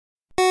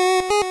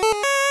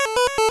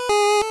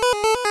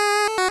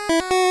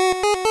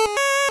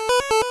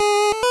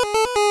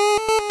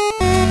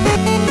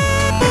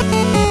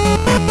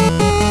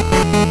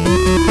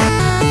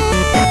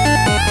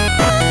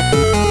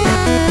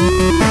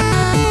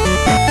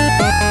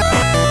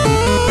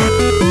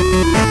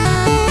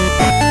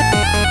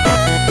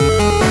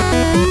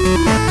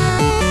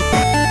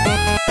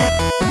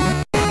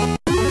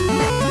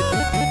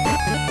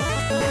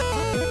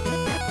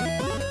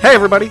Hey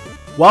everybody,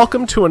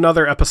 welcome to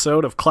another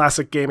episode of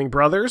Classic Gaming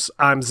Brothers.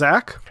 I'm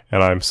Zach.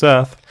 And I'm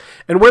Seth.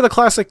 And we're the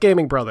Classic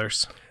Gaming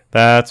Brothers.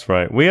 That's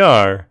right. We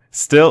are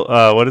still,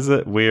 what is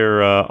it?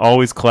 We're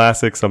always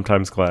classic,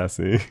 sometimes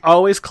classy.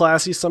 Always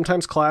classy,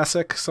 sometimes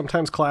classic,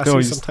 sometimes classy,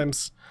 No,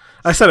 sometimes...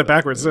 I said it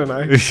backwards, didn't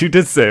I? You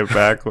did say it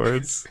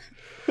backwards.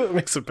 It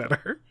makes it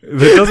better.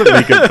 That doesn't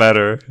make it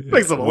better. It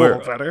makes it a little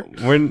better.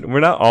 We're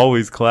not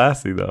always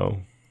classy, though.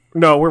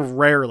 No, we're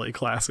rarely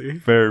classy.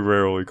 Very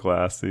rarely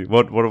classy.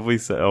 What if we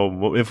say? Oh,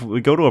 well, if we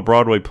go to a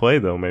Broadway play,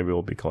 though, maybe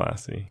we'll be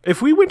classy.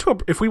 If we went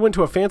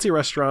to a fancy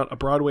restaurant, a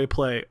Broadway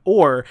play,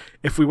 or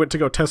if we went to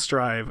go test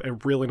drive a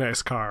really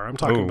nice car, I'm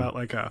talking about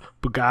like a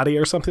Bugatti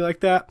or something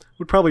like that,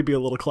 would probably be a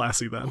little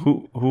classy then.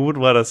 Who would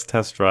let us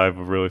test drive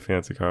a really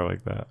fancy car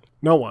like that?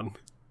 No one.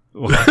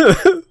 Well,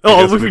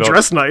 if we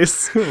dressed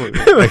nice.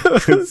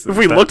 If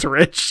we looked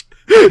rich.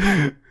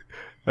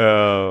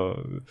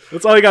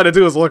 That's all you got to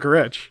do is look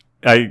rich.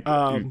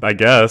 I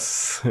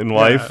guess in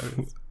life.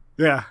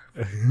 Yeah.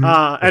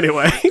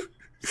 Anyway,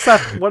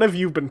 Seth, what have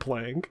you been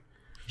playing?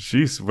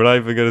 Jeez, we're not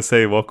even gonna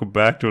say welcome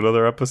back to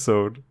another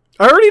episode.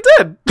 I already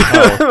did.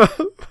 Oh.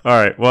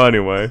 All right. Well,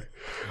 anyway,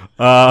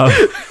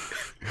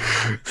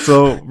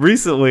 so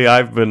recently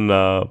I've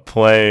been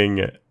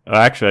playing.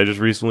 Actually, I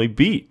just recently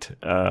beat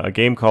a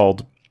game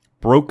called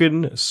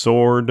Broken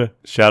Sword: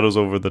 Shadows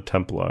over the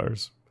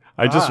Templars.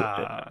 I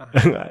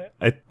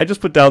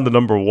just put down the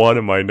number 1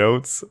 in my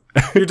notes.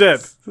 You did.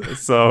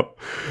 So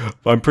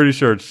I'm pretty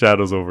sure it's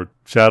Shadows of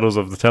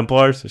the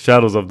Templars.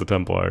 Shadows of the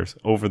Templars.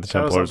 Over the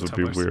Templars would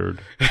be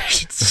weird.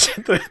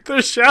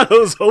 The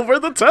shadows over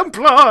the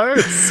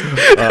Templars.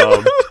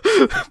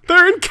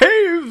 They're in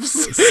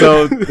caves.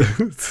 So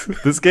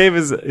this game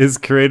is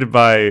created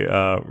by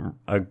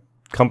a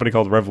company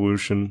called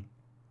Revolution.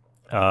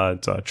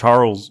 It's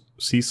Charles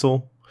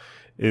Cecil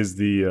is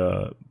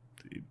the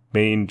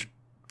main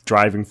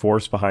driving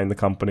force behind the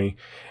company,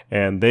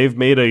 and they've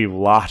made a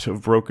lot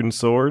of broken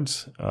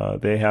swords.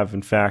 They have,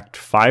 in fact,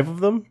 5 of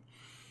them,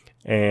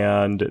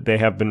 and they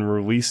have been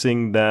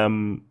releasing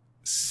them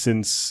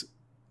since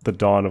the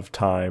dawn of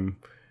time.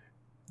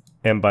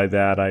 And by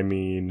that I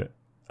mean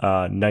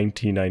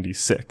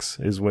 1996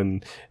 is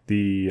when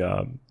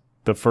the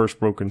first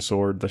broken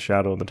sword, the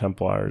Shadow of the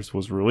Templars,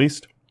 was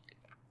released.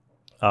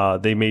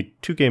 They made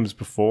 2 games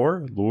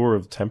before, Lure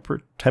of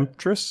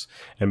Temptress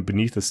and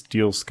Beneath a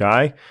Steel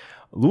Sky.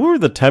 Lure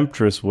of the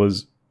Temptress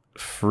was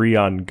free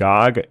on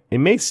GOG. It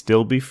may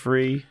still be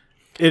free.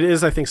 It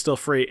is, I think, still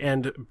free.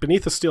 And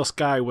Beneath the Steel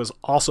Sky was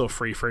also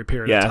free for a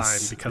period of time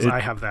because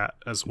I have that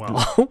as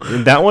well.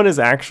 That one is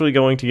actually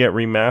going to get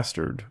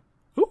remastered.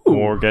 Ooh.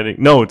 Or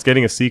it's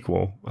getting a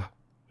sequel.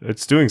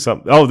 It's doing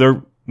something.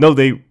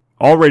 They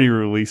already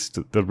released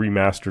the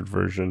remastered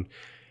version,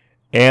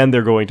 and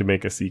they're going to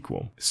make a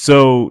sequel.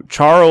 So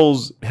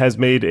Charles has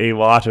made a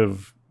lot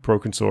of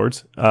broken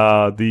swords.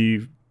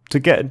 To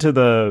get into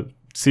the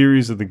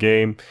series of the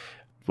game,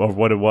 of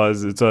what it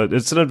was, it's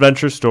an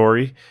adventure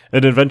story,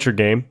 an adventure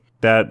game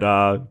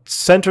that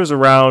centers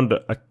around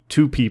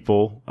 2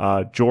 people,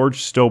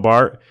 George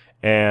Stobart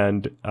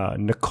and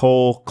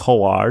Nicole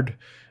Collard,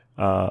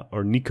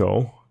 or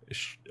Nico.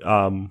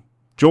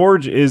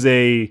 George is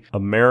a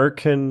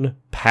American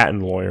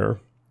patent lawyer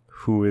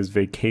who is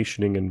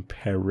vacationing in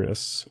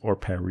Paris,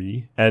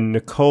 and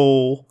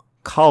Nicole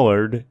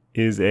Collard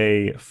is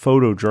a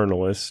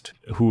photojournalist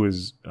who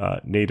is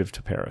native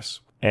to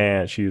Paris,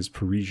 and she is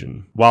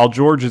Parisian. While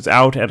George is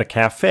out at a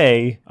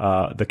cafe,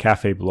 the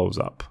cafe blows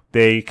up.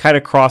 They kind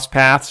of cross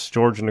paths,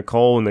 George and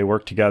Nicole, and they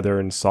work together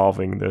in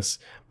solving this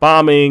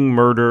bombing,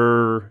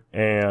 murder,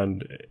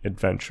 and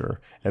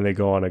adventure. And they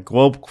go on a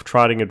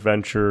globe-trotting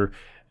adventure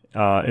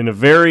in a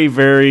very,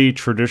 very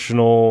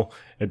traditional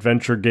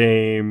adventure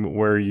game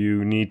where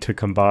you need to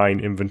combine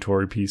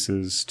inventory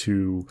pieces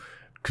to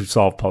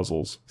solve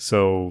puzzles.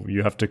 So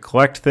you have to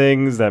collect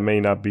things that may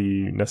not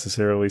be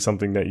necessarily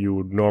something that you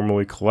would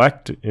normally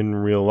collect in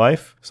real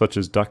life, such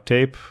as duct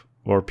tape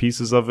or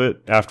pieces of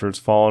it after it's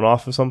fallen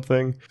off of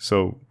something.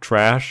 So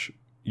trash,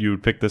 you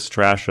would pick this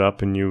trash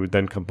up and you would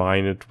then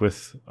combine it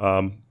with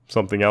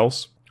something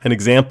else. An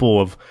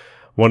example of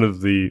one of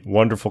the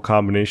wonderful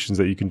combinations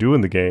that you can do in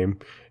the game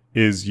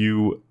is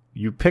you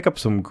pick up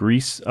some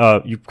grease,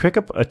 you pick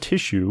up a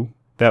tissue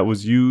that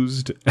was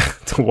used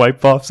to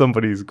wipe off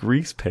somebody's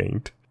grease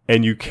paint,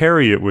 and you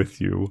carry it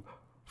with you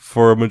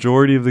for a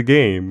majority of the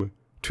game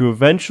to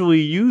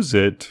eventually use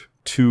it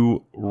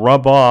to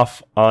rub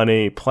off on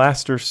a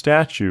plaster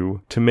statue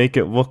to make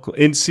it look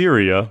in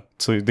Syria.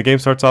 So the game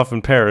starts off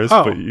in Paris,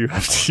 but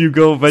you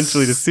go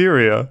eventually to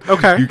Syria.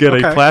 Okay. You get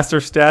a plaster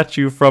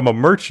statue from a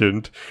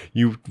merchant.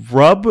 You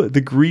rub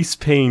the grease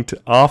paint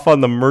off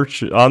on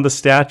the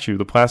statue,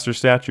 the plaster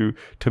statue,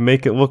 to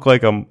make it look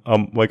like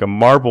a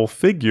marble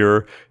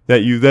figure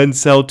that you then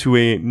sell to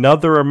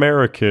another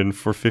American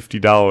for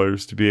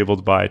 $50 to be able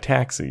to buy a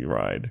taxi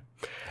ride.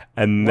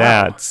 And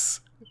that's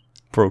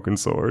Broken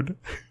Sword.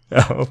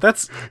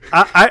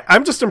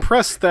 I'm just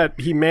impressed that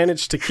he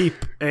managed to keep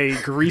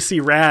a greasy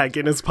rag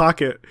in his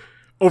pocket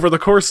over the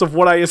course of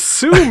what I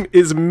assume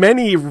is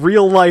many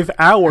real-life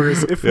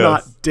hours, if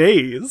not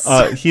days.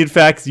 He, in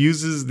fact,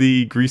 uses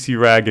the greasy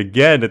rag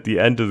again at the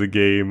end of the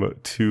game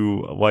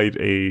to light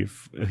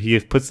he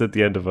puts it at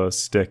the end of a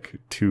stick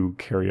to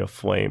carry a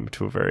flame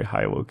to a very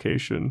high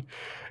location.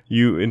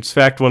 In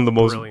fact, one of the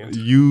most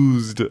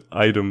used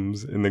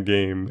items in the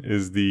game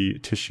is the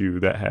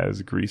tissue that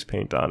has grease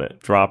paint on it,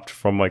 dropped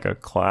from like a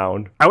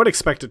clown. I would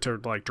expect it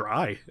to like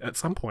dry at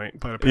some point,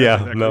 but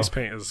apparently grease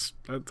paint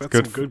that's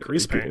good, some good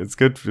grease paint. It's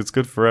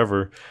good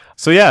forever.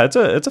 So yeah, it's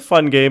a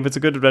fun game. It's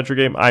a good adventure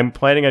game. I'm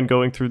planning on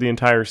going through the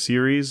entire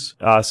series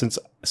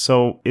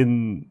so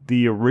in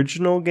the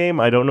original game,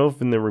 I don't know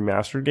if in the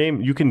remastered game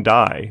you can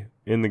die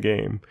in the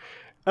game.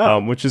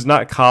 Which is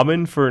not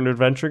common for an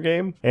adventure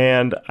game.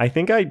 And I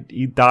think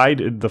he died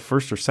in the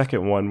first or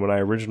second one when I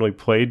originally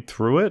played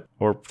through it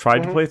or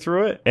tried to play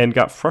through it and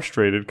got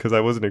frustrated because I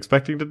wasn't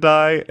expecting to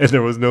die and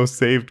there was no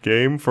saved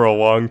game for a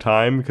long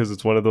time because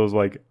it's one of those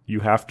like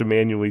you have to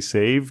manually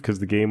save because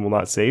the game will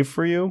not save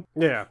for you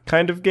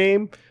kind of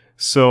game.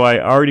 So I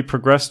already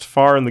progressed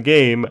far in the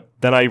game,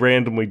 then I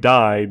randomly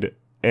died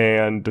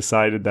and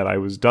decided that I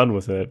was done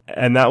with it.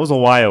 And that was a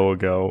while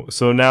ago.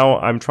 So now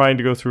I'm trying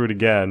to go through it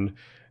again.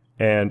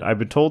 And I've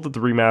been told that the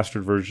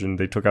remastered version,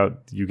 they took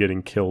out you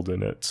getting killed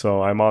in it.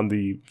 So I'm on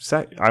the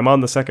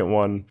second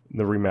one,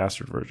 the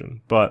remastered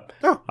version. But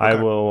I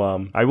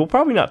will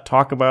probably not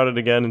talk about it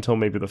again until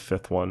maybe the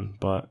fifth one,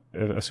 but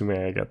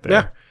assuming I get there.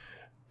 Yeah.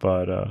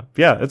 But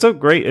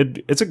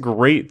it's a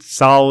great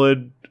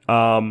solid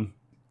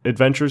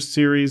adventure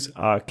series.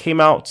 Came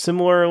out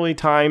similarly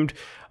timed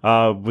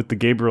with the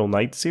Gabriel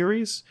Knight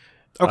series.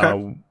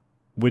 Okay.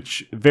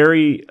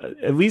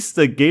 At least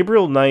the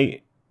Gabriel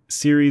Knight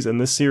series and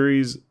this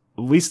series,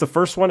 at least the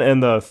first one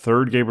and the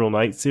third Gabriel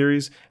Knight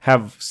series,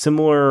 have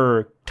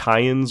similar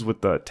tie-ins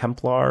with the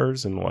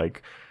Templars and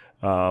like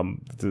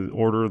the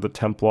Order of the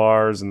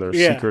Templars and their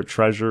secret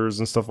treasures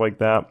and stuff like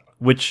that,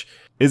 which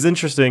is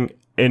interesting.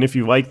 And if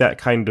you like that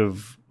kind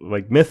of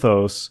like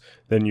mythos,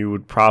 then you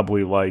would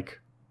probably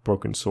like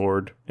Broken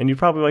Sword, and you'd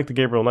probably like the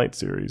Gabriel Knight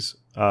series.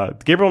 The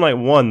Gabriel Knight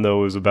 1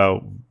 though is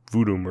about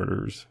voodoo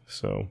murders,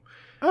 so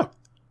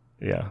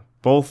yeah.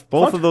 Both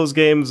of those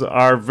games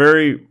are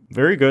very,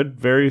 very good,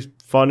 very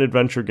fun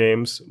adventure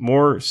games.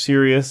 More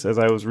serious, as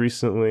I was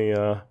recently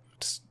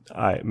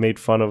I made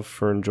fun of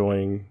for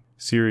enjoying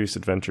serious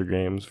adventure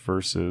games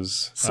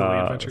versus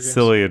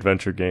silly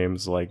adventure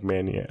games like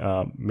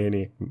Maniac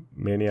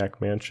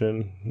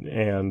Mansion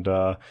and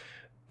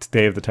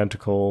Day of the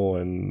Tentacle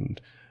and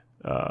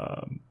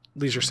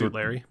Leisure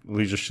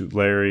Suit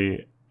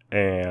Larry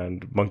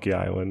and Monkey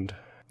Island.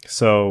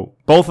 So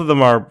both of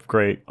them are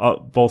great.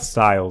 Both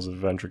styles of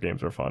adventure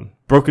games are fun.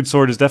 Broken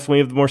Sword is definitely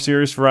of the more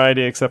serious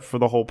variety, except for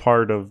the whole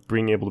part of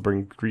being able to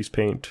bring grease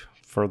paint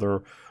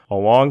further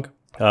along.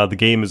 The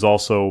game is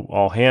also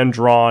all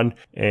hand-drawn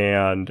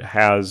and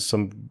has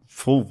some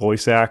full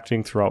voice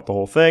acting throughout the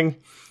whole thing.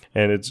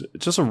 And it's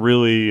just a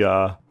really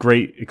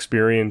great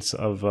experience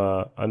of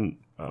a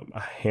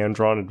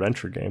hand-drawn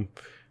adventure game.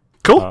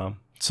 Cool.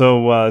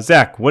 So,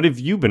 Zach, what have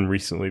you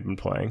recently been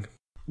playing?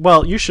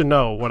 Well, you should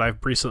know what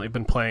I've recently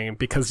been playing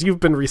because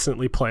you've been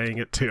recently playing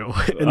it too.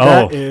 And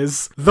that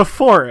is The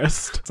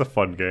Forest. It's a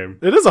fun game.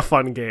 It is a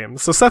fun game.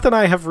 So Seth and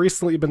I have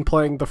recently been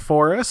playing The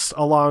Forest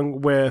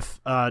along with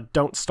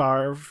Don't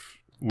Starve.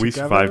 We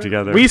Survive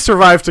Together. We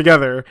Survive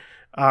Together,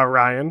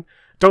 Ryan.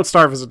 Don't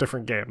Starve is a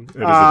different game.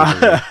 It is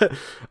a different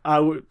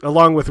game.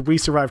 Along with We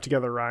Survive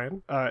Together,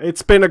 Ryan.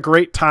 It's been a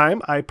great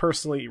time. I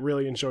personally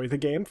really enjoy the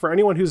game. For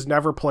anyone who's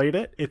never played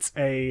it, it's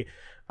a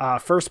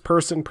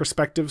first-person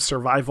perspective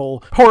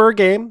survival horror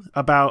game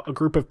about a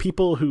group of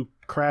people who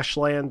crash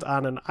land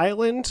on an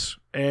island,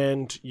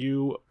 and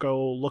you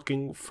go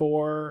looking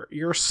for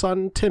your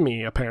son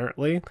Timmy,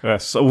 apparently.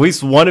 Yes, at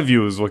least one of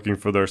you is looking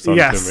for their son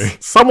Timmy.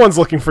 Someone's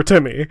looking for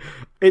Timmy.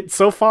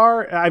 So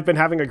far, I've been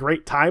having a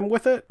great time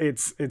with it.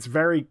 It's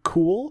very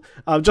cool.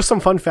 Just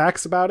some fun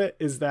facts about it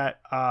is that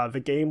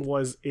the game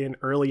was in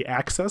early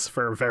access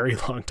for a very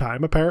long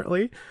time,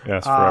 apparently.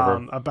 Yes,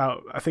 forever.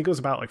 I think it was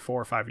about like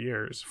 4 or 5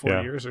 years,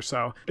 4 years or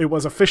so. It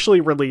was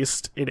officially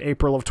released in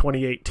April of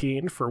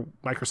 2018 for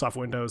Microsoft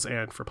Windows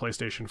and for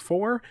PlayStation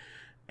 4.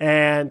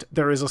 And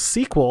there is a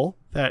sequel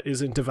that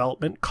is in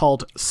development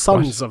called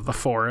Sons of the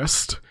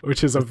Forest,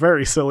 which is a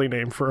very silly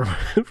name for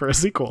a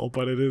sequel,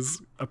 but it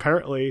is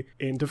apparently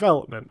in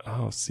development.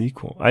 Oh,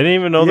 sequel. I didn't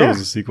even know there was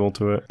a sequel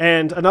to it.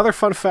 And another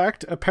fun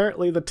fact,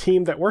 apparently the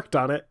team that worked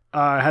on it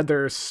had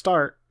their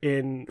start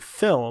in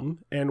film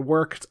and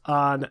worked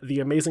on The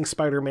Amazing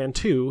Spider-Man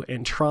 2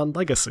 and Tron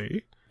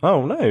Legacy.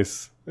 Oh,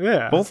 nice.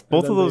 Yeah. Both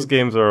of those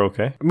games are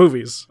okay.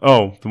 Movies.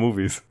 Oh, the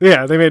movies.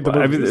 Yeah, they made the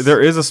movies. I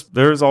mean,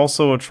 there's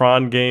also a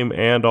Tron game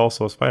and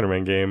also a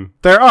Spider-Man game.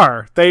 There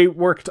are. They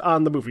worked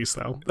on the movies,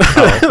 though.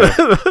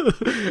 Oh,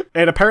 okay.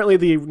 And apparently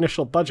the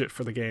initial budget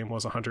for the game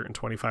was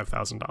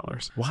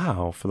 $125,000.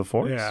 Wow, for The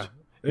Forest? Yeah.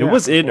 It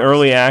was in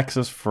early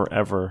access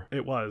forever.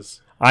 It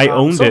was. I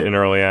owned it in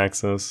early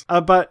access.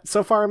 But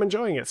so far I'm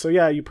enjoying it. So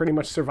yeah, you pretty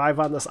much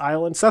survive on this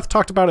island. Seth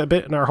talked about it a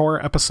bit in our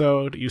horror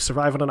episode. You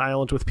survive on an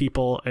island with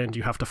people, and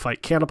you have to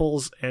fight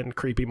cannibals and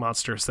creepy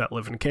monsters that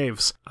live in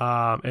caves.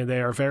 And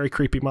they are very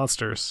creepy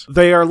monsters.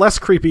 They are less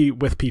creepy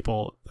with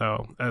people,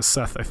 though, as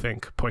Seth, I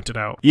think, pointed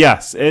out.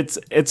 Yes, it's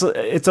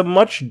a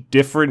much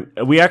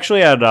different... We actually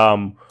had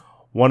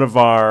one of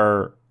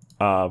our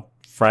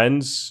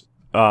friends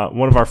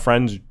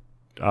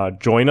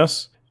join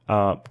us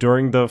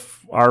during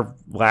our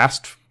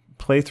last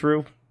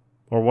playthrough,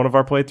 or one of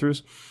our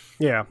playthroughs.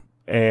 Yeah.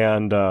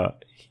 And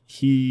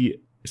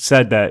he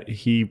said that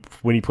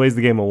when he plays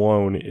the game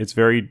alone, it's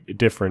very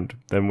different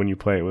than when you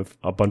play it with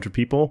a bunch of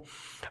people.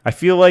 I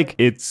feel like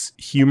it's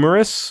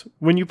humorous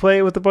when you play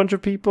it with a bunch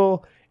of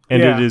people,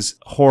 and it is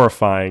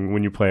horrifying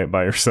when you play it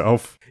by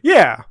yourself.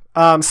 Yeah.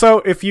 So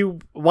if you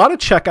want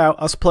to check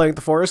out us playing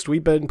The Forest,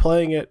 we've been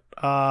playing it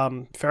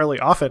fairly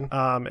often,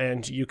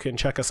 and you can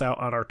check us out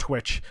on our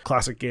Twitch,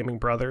 Classic Gaming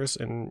Brothers,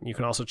 and you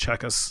can also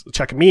check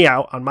me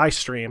out on my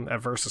stream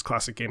at Versus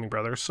Classic Gaming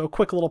Brothers. So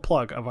quick little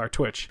plug of our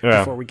Twitch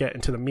before we get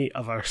into the meat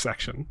of our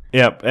section.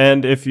 Yep,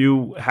 and if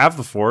you have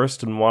The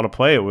Forest and want to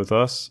play it with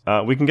us,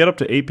 we can get up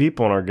to 8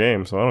 people in our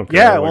game, so I don't care.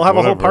 Yeah, we'll have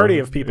a whole party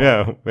of people.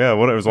 Yeah,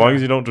 whatever. As long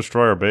as you don't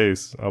destroy our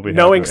base, I'll be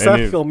knowing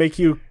happy. Seth will make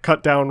you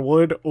cut down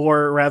wood,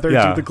 or rather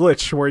do the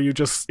glitch where you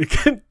just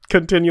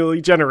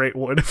continually generate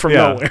wood from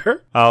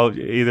nowhere. I'll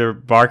either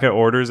bark at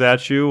orders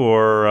at you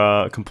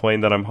or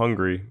complain that I'm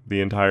hungry the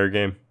entire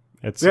game.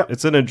 It's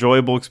an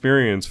enjoyable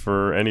experience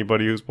for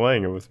anybody who's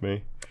playing it with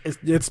me.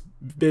 It's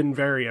been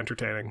very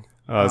entertaining.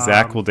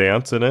 Zach will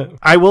dance in it.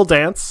 I will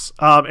dance,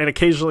 and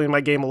occasionally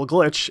my game will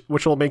glitch,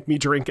 which will make me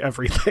drink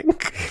everything.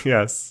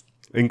 Yes,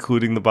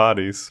 including the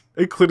bodies.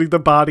 Including the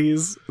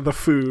bodies, the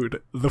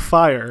food, the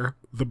fire,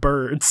 the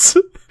birds,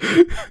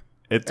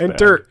 and bad.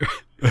 Dirt.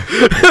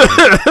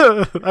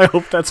 I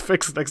hope that's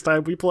fixed next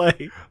time we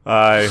play.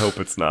 I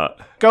hope it's not.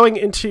 Going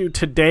into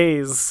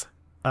today's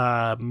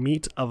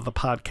meat of the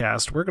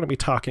podcast, we're going to be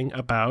talking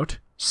about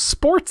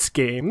sports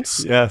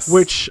games. Yes.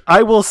 Which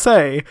I will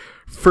say,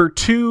 for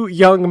two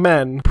young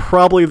men,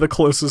 probably the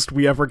closest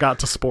we ever got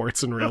to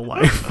sports in real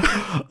life.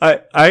 I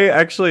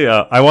actually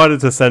I wanted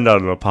to send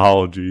out an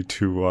apology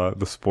to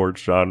the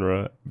sports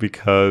genre,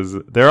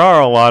 because there are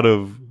a lot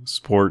of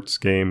sports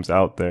games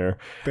out there,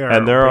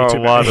 and there are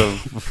a lot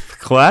of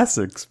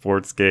classic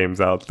sports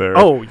games out there.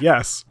 Oh,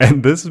 yes.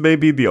 And this may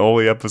be the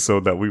only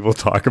episode that we will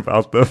talk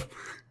about them.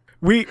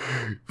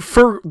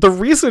 For the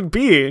reason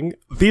being,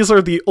 these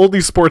are the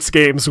only sports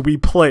games we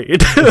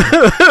played.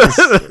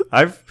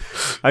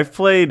 I've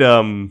played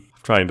I'm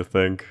trying to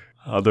think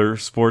other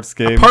sports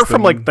games apart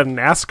from like the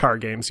NASCAR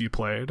games you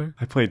played.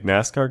 I played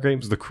NASCAR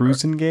games, the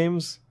cruising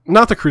games.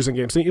 Not the cruising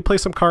games. Didn't you play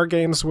some car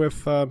games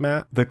with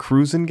Matt? The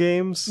cruising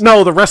games?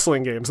 No, the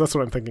wrestling games. That's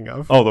what I'm thinking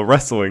of. Oh, the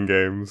wrestling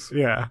games.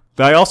 Yeah.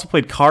 I also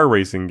played car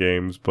racing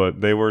games, but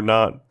they were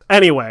not.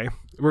 Anyway,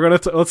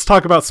 let's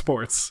talk about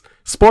sports.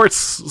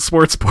 Sports.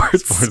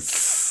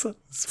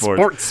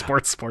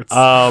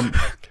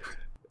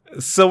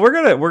 So we're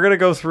gonna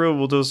go through.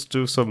 We'll just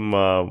do some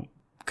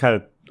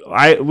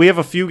we have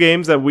a few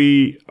games that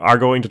we are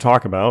going to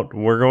talk about.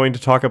 We're going to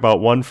talk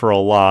about one for a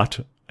lot,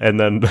 and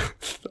then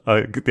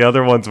the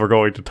other ones we're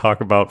going to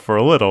talk about for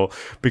a little,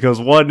 because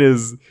one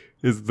is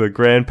the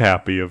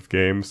grandpappy of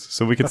games,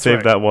 so we can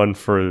save that one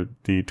for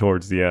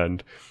towards the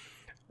end.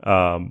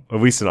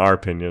 At least in our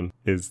opinion,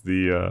 is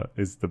the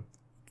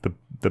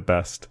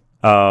best.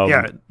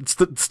 It's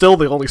still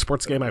the only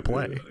sports game I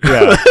play.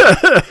 Yeah,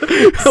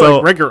 so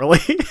like regularly.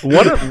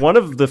 one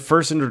of the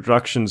first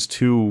introductions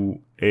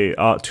to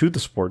the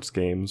sports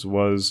games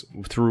was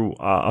through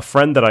a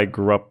friend that I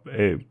grew up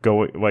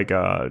going, like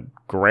a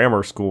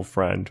grammar school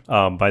friend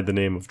by the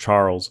name of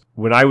Charles.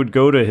 When I would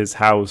go to his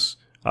house,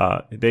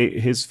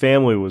 his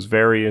family was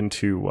very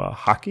into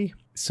hockey,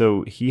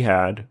 so he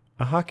had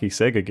a hockey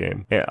Sega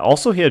game. And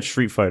also, he had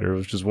Street Fighter,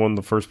 which is one of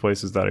the first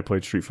places that I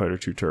played Street Fighter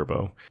 2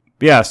 Turbo.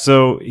 Yeah,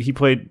 so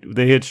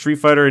they had Street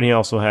Fighter, and he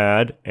also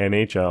had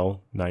NHL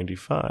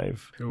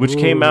 95, which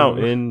came out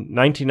in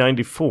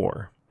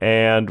 1994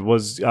 and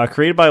was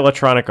created by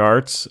Electronic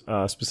Arts,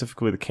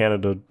 specifically the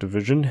Canada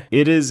division.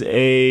 It is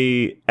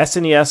a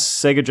SNES,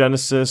 Sega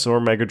Genesis,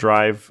 or Mega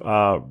Drive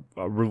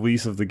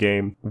release of the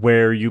game,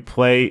 where you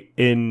play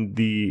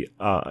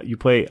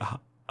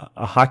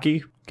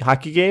hockey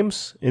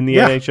games in the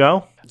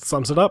NHL.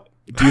 Sums it up.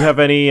 Do you have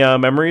any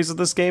memories of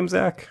this game,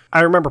 Zach?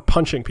 I remember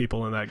punching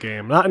people in that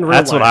game. Not in real life.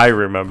 That's what I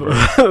remember.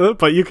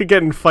 But you could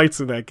get in fights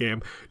in that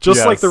game.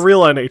 Just like the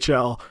real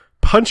NHL,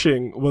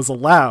 punching was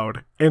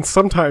allowed and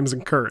sometimes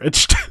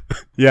encouraged.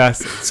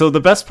 Yes. So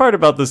the best part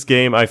about this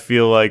game, I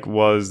feel like,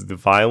 was the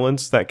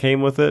violence that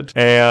came with it.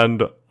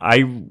 And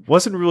I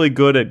wasn't really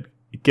good at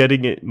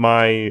getting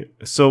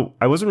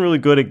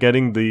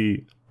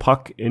the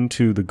puck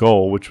into the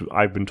goal, which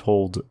I've been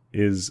told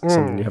is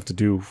something you have to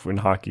do in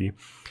hockey.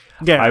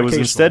 Yeah, I was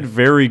instead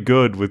very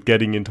good with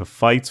getting into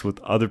fights with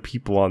other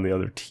people on the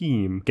other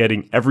team,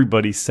 getting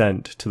everybody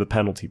sent to the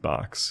penalty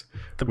box.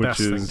 The best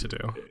thing to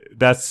do.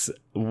 That's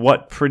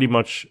what pretty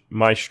much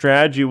my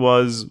strategy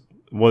was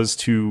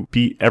to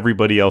beat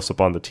everybody else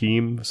up on the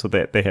team so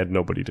that they had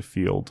nobody to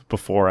field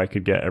before I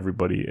could get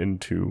everybody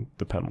into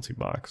the penalty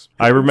box.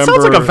 I remember...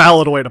 Sounds like a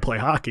valid way to play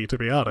hockey, to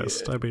be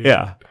honest. I mean,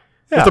 yeah.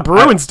 If the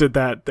Bruins did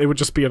that, it would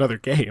just be another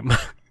game.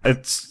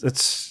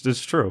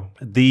 It's true.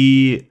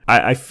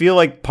 I feel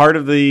like part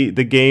of the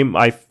game,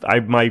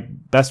 my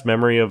best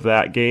memory of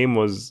that game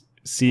was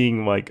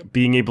seeing like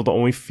being able to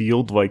only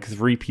field like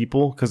 3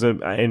 people, because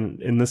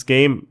in this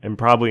game and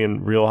probably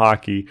in real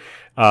hockey,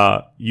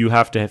 you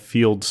have to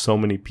field so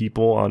many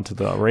people onto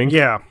the rink.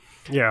 Yeah.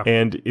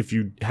 And if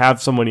you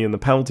have somebody in the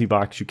penalty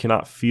box, you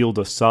cannot field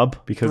a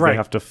sub because they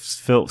have to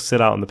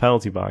sit out in the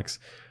penalty box.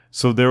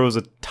 So there was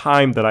a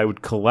time that I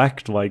would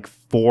collect like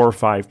 4 or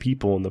 5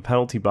 people in the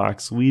penalty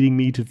box, leading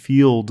me to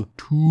field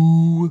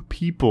 2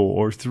 people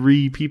or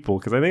 3 people,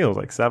 because I think it was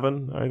like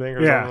 7, I think,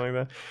 or something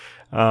like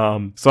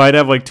that. So I'd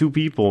have like 2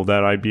 people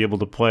that I'd be able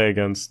to play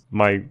against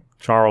my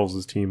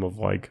Charles's team of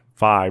like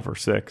 5 or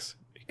 6,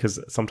 because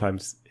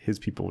sometimes his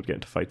people would get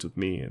into fights with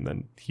me, and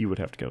then he would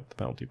have to get up the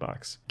penalty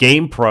box.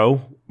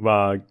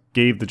 GamePro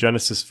gave the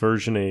Genesis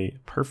version a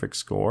perfect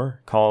score,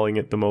 calling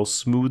it the most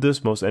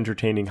smoothest, most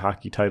entertaining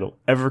hockey title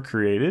ever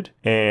created,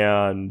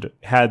 and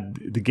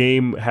the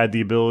game had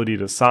the ability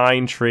to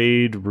sign,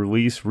 trade,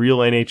 release real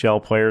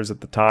NHL players at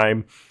the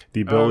time,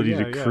 the ability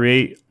to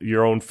create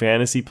your own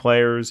fantasy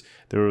players.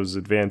 There was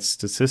advanced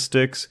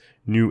statistics,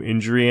 new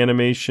injury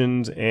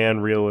animations,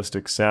 and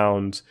realistic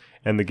sounds,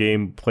 and the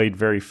game played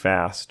very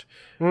fast.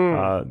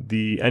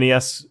 The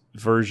NES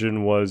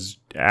version was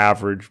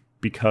average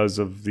because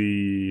of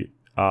the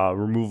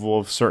removal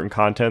of certain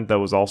content that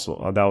was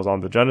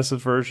on the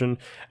Genesis version,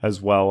 as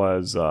well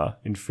as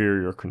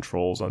inferior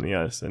controls on the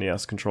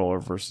SNES controller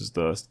versus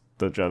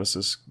the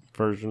Genesis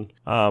version.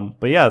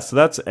 But yeah, so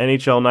that's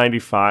NHL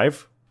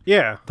 95.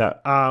 Yeah,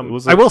 I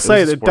will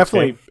say that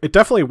it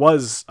definitely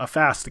was a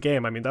fast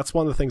game. I mean, that's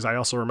one of the things I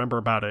also remember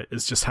about it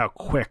is just how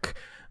quick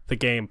the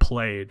game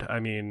played. I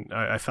mean,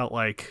 I felt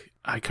like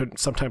I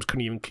sometimes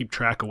couldn't even keep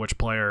track of which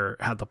player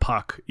had the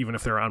puck, even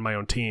if they were on my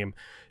own team,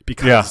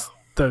 because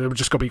they would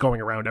just be going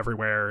around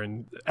everywhere.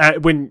 And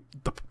when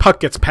the puck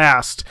gets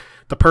passed,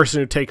 the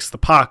person who takes the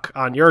puck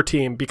on your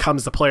team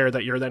becomes the player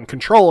that you're then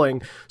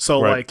controlling. So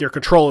like your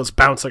control is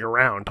bouncing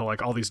around to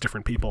like all these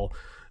different people.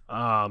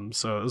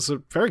 So it was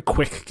a very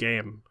quick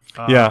game.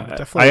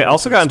 I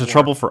also got into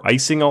trouble for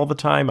icing all the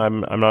time.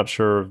 I'm not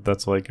sure if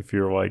that's like if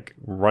you're like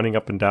running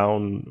up and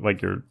down,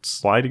 like you're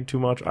sliding too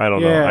much. I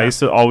don't know. I used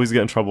to always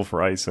get in trouble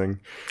for icing.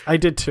 I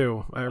did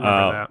too. I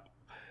remember that.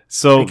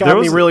 So it got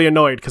me really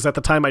annoyed because at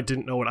the time I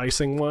didn't know what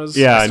icing was.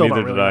 Yeah, I still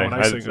neither don't really know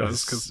what icing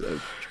is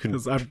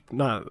because I'm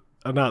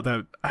not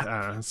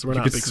that. So we're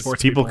not big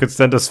sports people. Could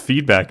send us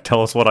feedback.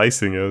 Tell us what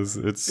icing is.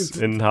 It's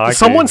in hockey.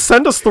 Someone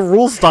send us the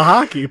rules to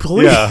hockey,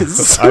 please. Yeah,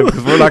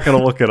 because we're not going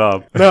to look it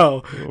up.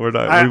 No, we're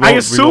not. I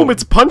assume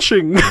it's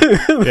punching.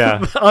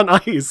 On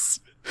ice.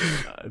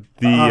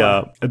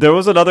 There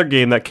was another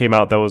game that came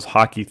out that was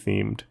hockey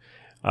themed.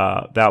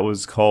 That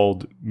was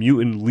called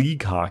Mutant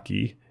League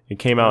Hockey. It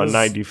came out in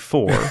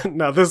 94.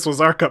 Now, this was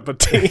our cup of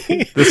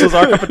tea. This was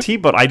our cup of tea,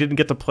 but I didn't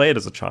get to play it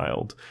as a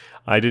child.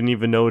 I didn't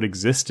even know it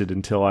existed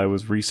until I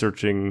was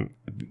researching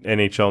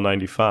NHL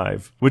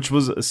 95, which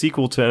was a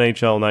sequel to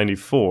NHL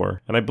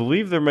 94. And I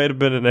believe there might have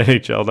been an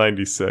NHL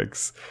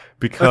 96.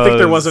 Because I think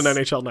there was an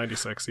NHL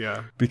 96,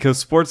 yeah. Because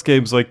sports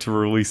games like to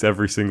release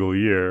every single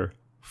year,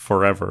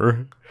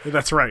 forever.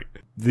 That's right.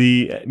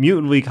 The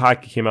Mutant League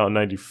Hockey came out in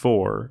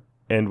 94.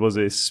 And was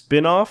a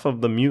spin-off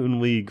of the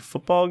Mutant League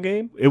football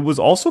game. It was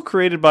also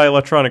created by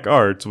Electronic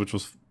Arts, which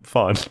was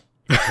fun.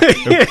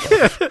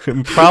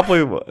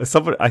 Probably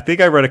somebody. I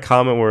think I read a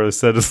comment where it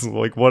said it's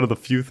like one of the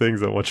few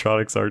things that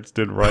Electronic Arts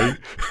did right.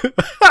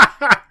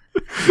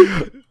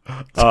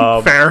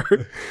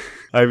 Fair.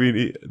 I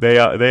mean, they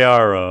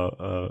are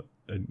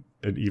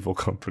an evil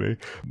company.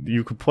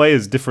 You could play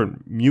as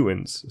different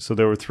mutants. So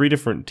there were 3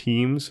 different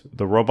teams: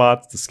 the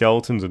robots, the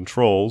skeletons, and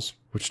trolls.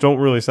 Which don't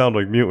really sound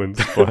like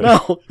mutants, but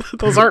no,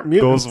 those aren't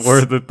mutants. Those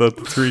were the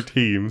 3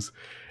 teams.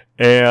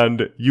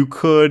 And you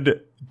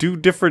could do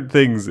different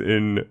things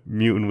in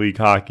Mutant League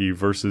Hockey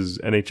versus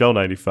NHL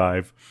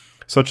 95,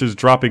 such as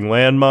dropping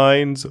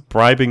landmines,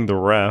 bribing the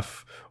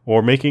ref,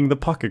 or making the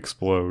puck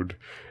explode.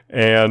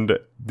 And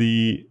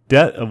the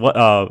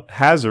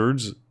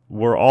hazards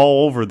were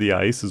all over the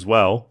ice as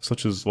well,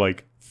 such as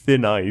like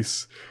thin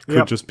ice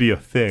could just be a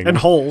thing. And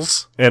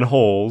holes.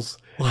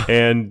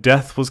 And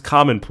death was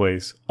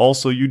commonplace.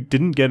 Also, you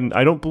didn't get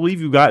I don't believe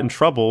you got in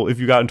trouble if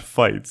you got into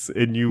fights.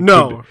 And you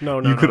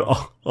could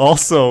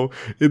also,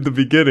 in the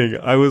beginning,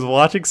 I was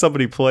watching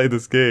somebody play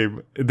this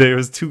game. There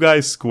was 2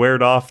 guys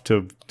squared off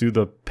to do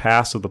the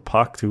pass of the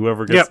puck to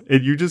whoever gets,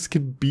 and you just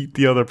can beat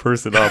the other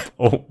person up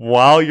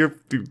while you're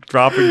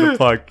dropping the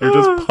puck. You're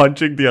just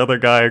punching the other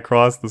guy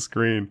across the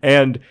screen.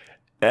 And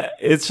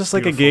It's just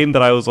like Beautiful. a game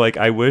that I was like,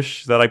 I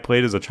wish that I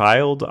played as a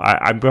child.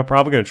 I'm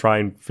probably going to try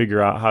and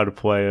figure out how to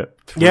play it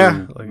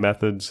through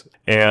methods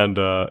and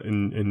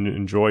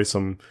enjoy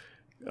some.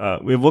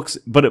 It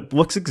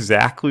looks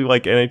exactly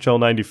like NHL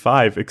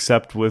 95,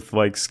 except with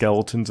like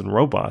skeletons and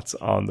robots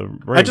on the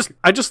rink.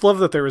 I just love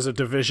that there was a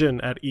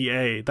division at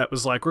EA that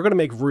was like, we're going to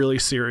make really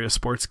serious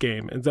sports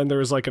game, and then there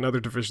was like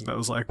another division that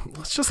was like,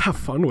 let's just have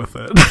fun with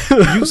it.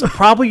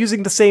 Probably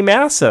using the same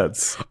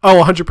assets.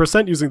 Oh,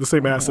 100% using the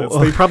same assets.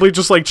 They probably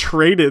just like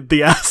traded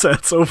the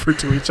assets over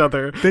to each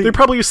other. They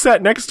probably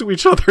sat next to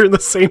each other in the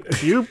same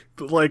cube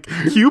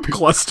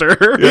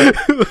cluster. Yeah.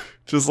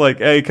 Just like,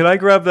 hey, can I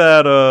grab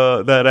that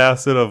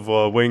asset of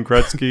Wayne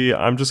Gretzky?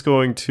 I'm just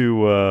going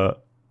to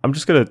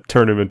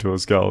turn him into a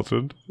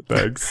skeleton.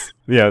 Thanks.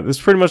 Yeah, it's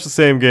pretty much the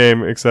same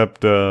game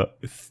except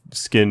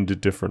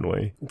skinned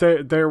differently.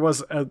 There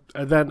was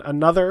then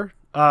another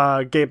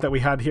game that we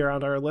had here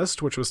on our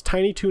list, which was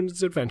Tiny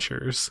Toons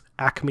Adventures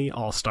Acme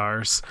All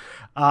Stars,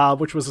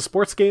 which was a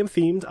sports game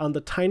themed on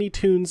the Tiny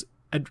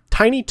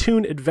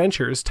Toon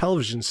Adventures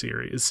television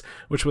series,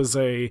 which was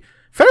a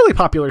fairly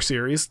popular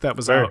series that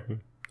was out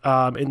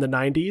in the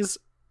 90s.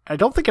 I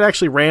don't think it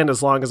actually ran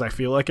as long as I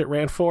feel like it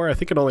ran for. I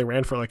think it only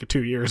ran for like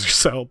 2 years or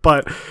so.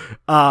 But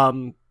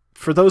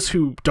for those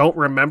who don't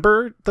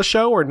remember the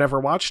show or never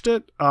watched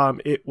it,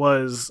 it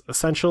was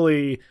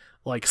essentially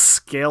like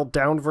scaled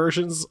down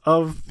versions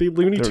of the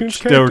Looney Tunes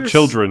characters. They were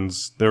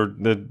children's. They're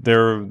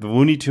the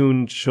Looney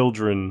Tunes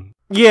children.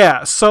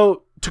 Yeah,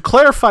 so to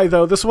clarify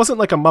though, this wasn't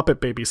like a Muppet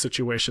Baby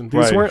situation.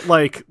 These weren't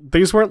like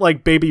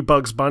baby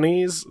Bugs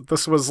Bunnies.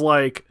 This was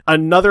like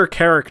another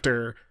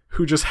character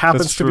who just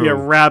happens to be a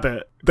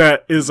rabbit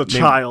that is a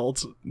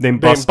child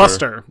named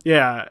Buster.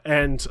 Yeah,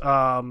 and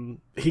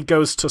he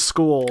goes to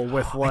school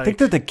with like, I think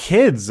they're the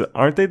kids.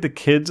 Aren't they the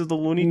kids of the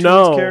Looney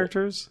Tunes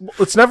characters?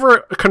 It's never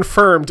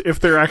confirmed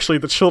if they're actually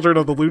the children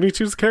of the Looney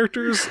Tunes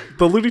characters.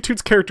 The Looney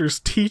Tunes characters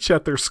teach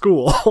at their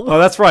school. Oh,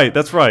 that's right.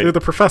 They're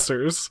the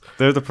professors.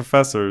 They're the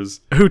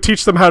professors who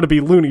teach them how to be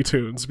Looney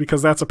Tunes,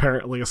 because that's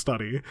apparently a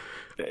study.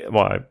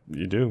 Well,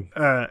 you do.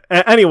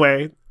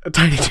 Anyway,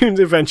 Tiny Toons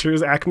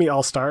Adventures Acme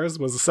All Stars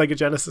was a Sega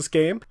Genesis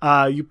game.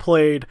 You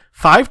played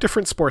 5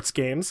 different sports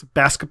games: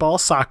 basketball,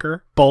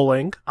 soccer,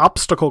 bowling,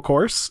 obstacle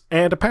course,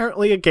 and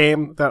apparently a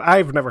game that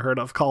I've never heard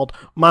of called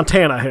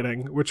Montana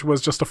Hitting, which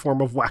was just a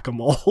form of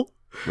whack-a-mole.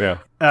 Yeah.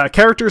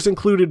 Characters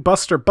included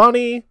Buster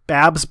Bunny,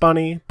 Babs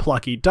Bunny,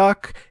 Plucky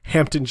Duck,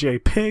 Hampton J.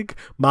 Pig,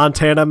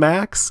 Montana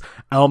Max,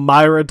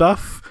 Elmira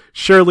Duff,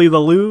 Shirley the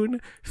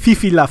Loon,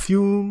 Fifi La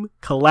Fume,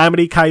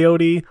 Calamity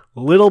Coyote,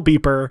 Little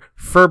Beeper,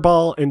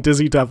 Furball, and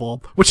Dizzy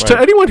Devil, which to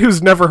anyone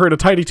who's never heard of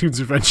Tiny Toons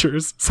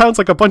Adventures sounds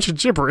like a bunch of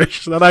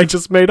gibberish that I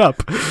just made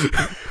up.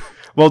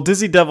 Well,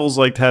 Dizzy Devil's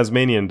like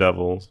Tasmanian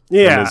Devil.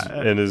 Yeah.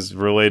 And is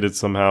related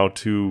somehow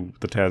to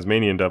the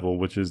Tasmanian Devil,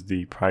 which is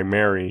the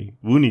primary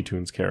Looney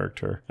Tunes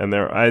character. And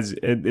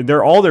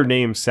they're all their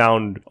names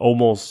sound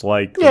almost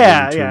like the Looney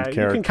Tunes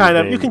character.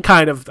 You can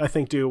kind of I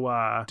think do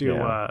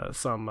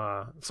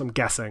some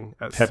guessing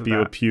as Pepe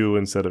Le Pew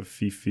instead of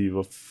Fifi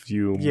Le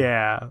Fume.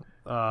 Yeah.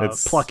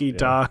 Plucky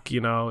Duck,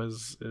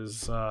 is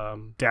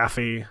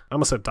Daffy. I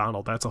almost said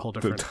Donald. That's a whole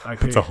different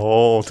IP. It's a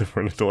whole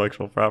different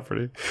intellectual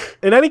property.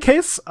 In any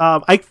case,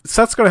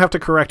 Seth's going to have to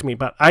correct me,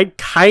 but I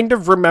kind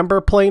of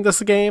remember playing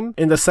this game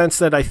in the sense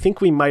that I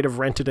think we might have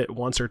rented it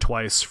once or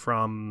twice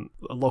from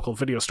a local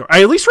video store.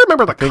 I at least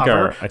remember the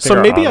cover. So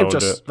maybe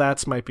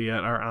that might be it.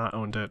 Our aunt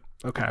owned it.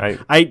 Okay.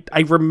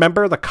 I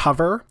remember the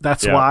cover.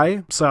 That's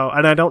why. So,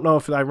 and I don't know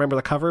if I remember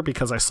the cover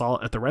because I saw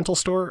it at the rental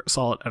store,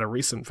 saw it at a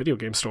recent video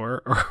game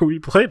store, or we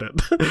played it.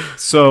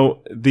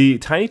 So the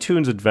Tiny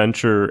Toons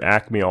Adventure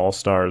Acme All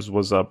Stars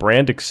was a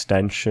brand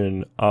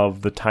extension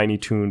of the Tiny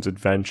Toons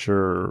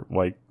Adventure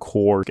like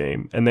core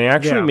game. And they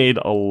actually made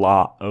a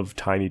lot of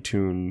Tiny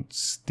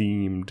Toons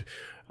themed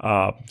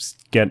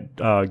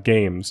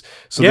games.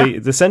 So they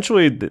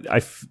essentially,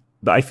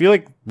 I feel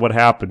like what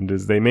happened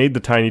is they made the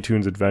Tiny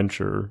Toons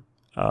Adventure,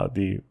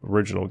 the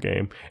original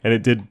game, and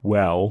it did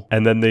well.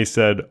 And then they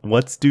said,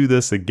 let's do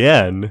this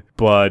again,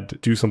 but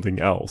do something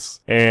else.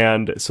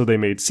 And so they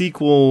made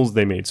sequels,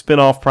 they made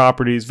spin-off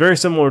properties, very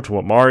similar to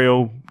what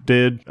Mario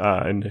did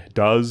and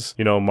does.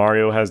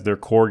 Mario has their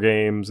core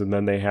games, and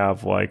then they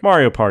have like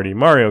Mario Party,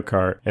 Mario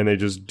Kart, and they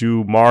just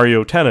do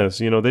Mario Tennis.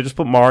 They just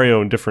put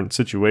Mario in different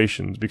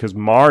situations because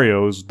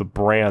Mario's the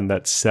brand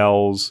that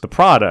sells the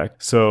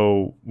product.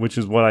 So, which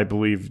is what I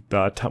believe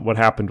what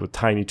happened with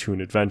Tiny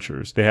Toon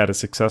Adventures. They had a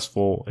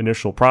successful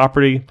initial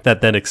property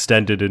that then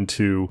extended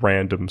into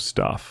random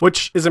stuff,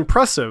 which is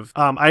impressive.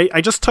 I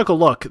just took a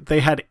look.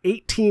 They had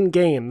 18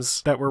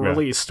 games that were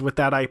released with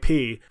that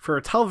IP for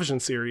a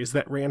television series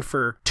that ran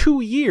for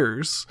 2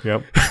 years.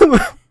 Yep.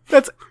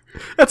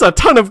 That's a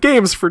ton of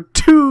games for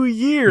 2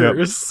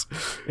 years. Yep.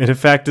 And in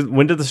fact,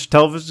 when did the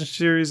television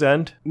series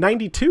end?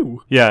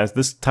 92. Yeah,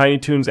 this Tiny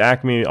Toons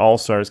Acme All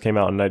Stars came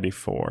out in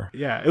 94.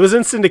 Yeah, it was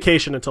in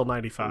syndication until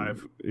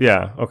 95.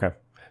 Yeah, okay.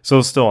 So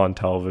it's still on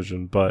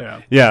television,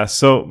 but yeah.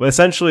 So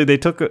essentially, they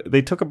took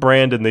a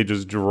brand and they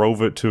just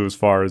drove it to as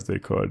far as they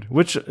could,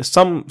 which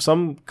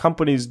some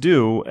companies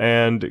do,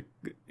 and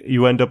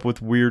you end up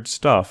with weird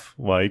stuff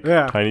like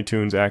Tiny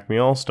Toons, Acme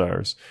All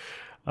Stars.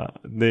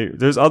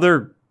 There's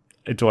other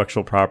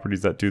intellectual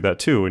properties that do that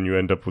too, and you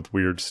end up with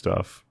weird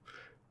stuff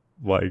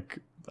like.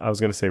 I was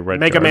going to say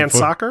Mega Man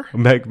Soccer?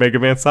 Mega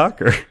Man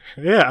Soccer.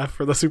 Yeah,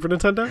 for the Super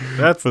Nintendo?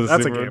 That's a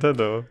game.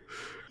 Nintendo.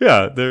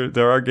 Yeah,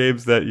 there are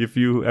games that if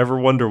you ever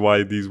wonder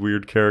why these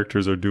weird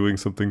characters are doing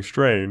something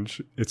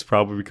strange, it's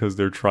probably because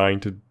they're trying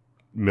to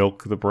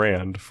milk the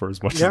brand for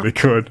as much as they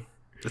could.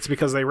 It's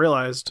because they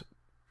realized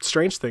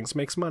Strange Things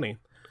makes money.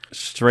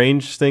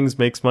 Strange Things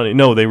makes money.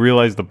 No, they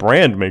realize the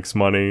brand makes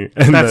money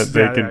and that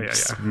they can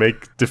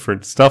make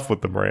different stuff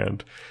with the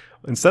brand.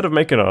 Instead of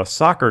making a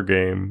soccer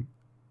game,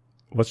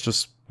 let's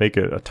just make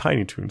it a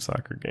Tiny Toon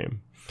soccer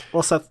game.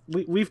 Well, Seth,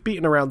 we've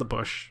beaten around the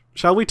bush.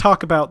 Shall we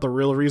talk about the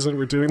real reason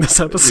we're doing this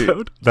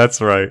episode?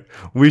 That's right.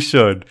 We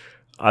should.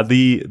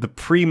 The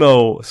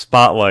primo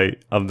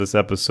spotlight of this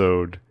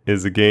episode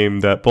is a game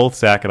that both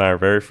Zach and I are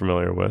very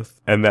familiar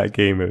with, and that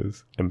game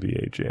is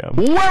NBA Jam.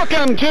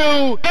 Welcome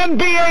to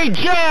NBA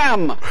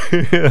Jam!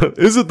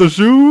 Is it the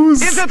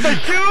shoes? Is it the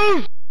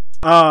shoes?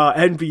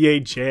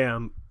 NBA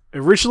Jam.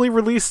 Originally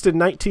released in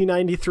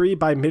 1993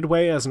 by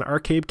Midway as an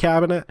arcade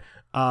cabinet,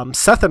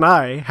 Seth and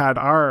I had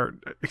our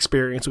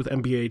experience with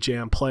NBA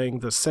Jam playing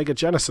the Sega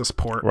Genesis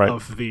port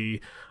of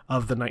the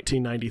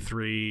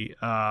 1993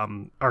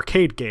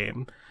 arcade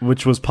game,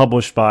 which was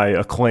published by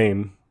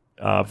Acclaim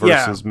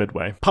versus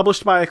Midway.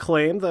 Published by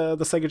Acclaim, the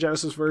Sega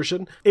Genesis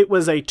version. It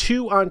was a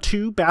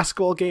 2-on-2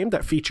 basketball game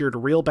that featured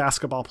real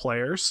basketball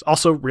players,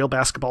 also real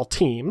basketball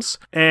teams,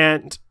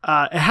 and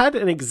it had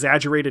an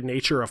exaggerated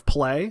nature of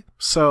play.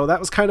 So that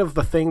was kind of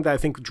the thing that I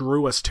think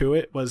drew us to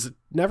it. Was it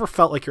never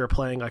felt like you were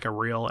playing like a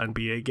real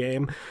NBA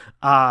game.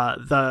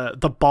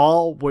 The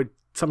ball would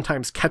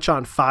sometimes catch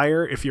on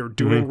fire if you're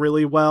doing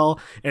really well,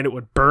 and it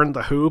would burn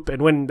the hoop.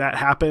 And when that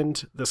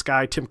happened, this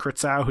guy Tim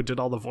Kritzow, who did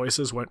all the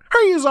voices, went,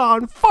 "He's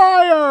on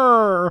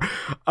fire!"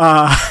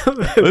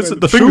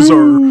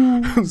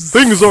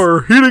 Things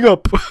are heating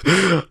up.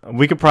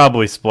 We could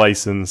probably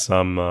splice in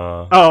some.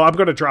 I'm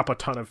going to drop a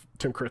ton of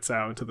Tim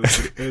Kritzow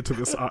into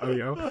this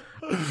audio.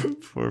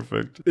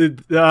 Perfect.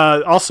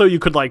 Also, you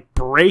could like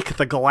break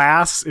the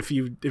glass if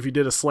you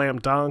did a slam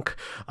dunk.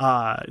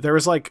 There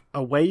was like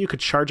a way you could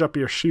charge up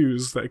your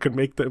shoes that could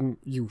make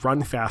you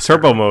run faster.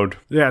 Turbo mode.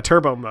 Yeah,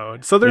 turbo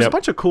mode. So there's a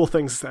bunch of cool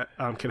things that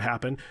can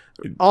happen.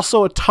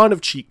 Also, a ton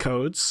of cheat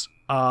codes,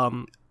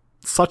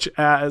 such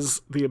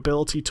as the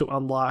ability to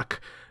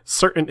unlock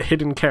certain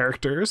hidden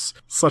characters,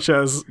 such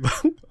as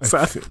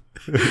Seth.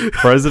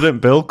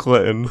 President Bill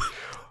Clinton.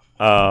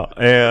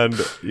 And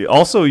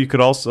also, you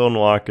could also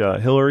unlock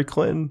Hillary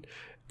Clinton.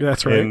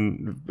 That's right.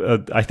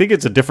 And I think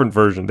it's a different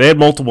version. They had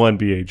multiple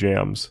NBA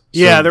jams.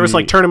 Yeah, there was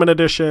like Tournament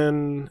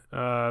Edition.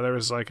 There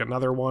was like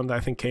another one that I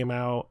think came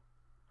out.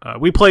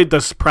 We played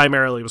this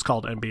primarily. It was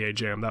called NBA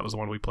Jam. That was the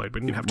one we played.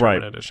 We didn't have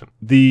Tournament Edition.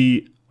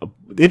 The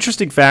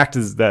interesting fact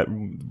is that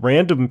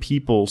random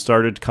people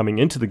started coming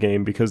into the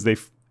game because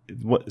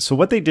so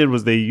what they did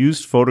was they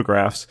used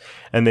photographs,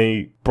 and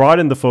they brought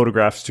in the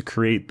photographs to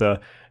create the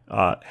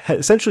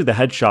essentially the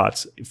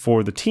headshots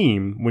for the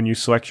team. When you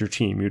select your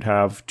team, you'd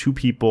have two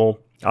people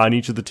on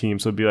each of the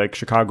teams. So it'd be like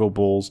Chicago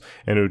Bulls,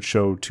 and it would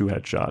show two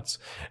headshots,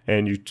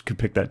 and you could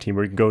pick that team,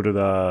 or you can go to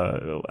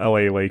the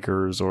LA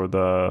Lakers or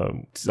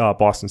the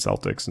Boston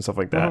Celtics and stuff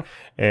like that.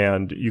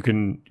 And you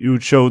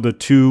would show the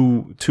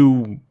two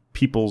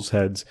people's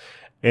heads,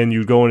 and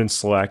you'd go in and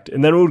select,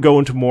 and then it would go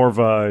into more of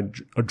a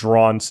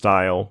drawn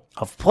style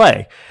of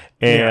play.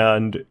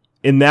 And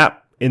in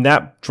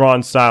that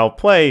drawn style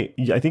play,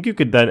 I think you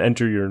could then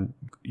enter your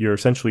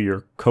essentially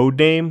your code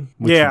name,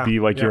 which would be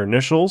like your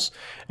initials,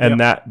 and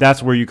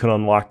that's where you can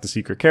unlock the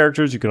secret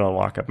characters. You can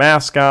unlock a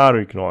mascot, or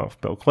you can unlock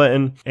Bill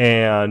Clinton.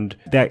 And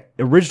that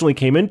originally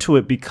came into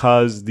it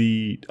because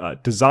the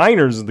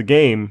designers of the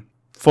game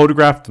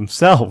photographed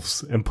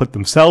themselves and put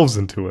themselves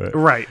into it,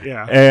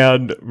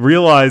 and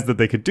realized that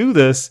they could do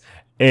this.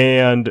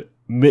 And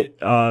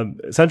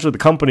essentially the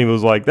company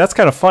was like, that's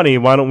kind of funny,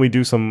 why don't we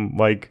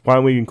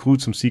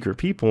include some secret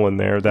people in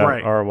there that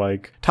are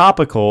like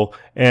topical.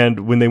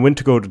 And when they went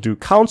to go to do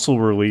console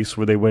release,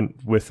 where they went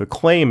with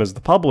Acclaim as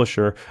the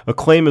publisher,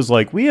 Acclaim is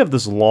like, we have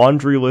this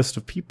laundry list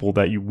of people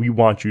that we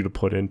want you to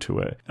put into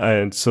it.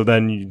 And so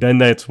then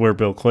that's where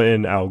Bill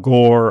Clinton, Al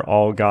Gore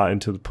all got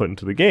put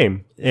into the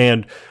game.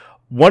 And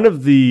one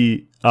of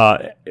the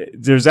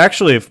there's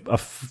actually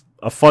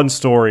a fun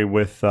story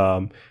with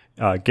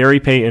Gary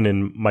Payton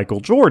and Michael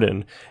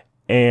Jordan.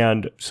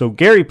 And so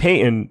Gary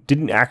Payton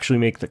didn't actually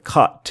make the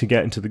cut to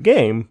get into the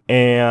game.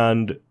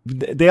 And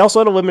they also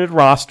had a limited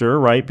roster,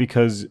 right?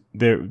 Because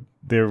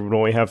they would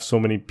only have so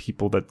many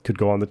people that could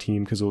go on the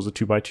team because it was a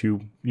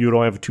 2x2. You would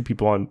only have 2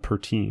 people on per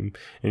team,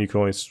 and you could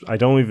only. I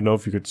don't even know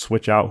if you could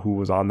switch out who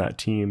was on that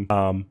team.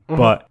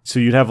 But so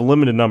you'd have a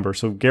limited number.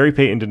 So Gary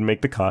Payton didn't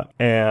make the cut,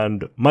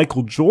 and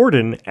Michael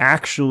Jordan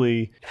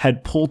actually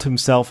had pulled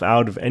himself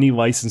out of any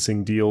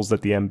licensing deals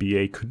that the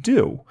NBA could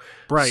do.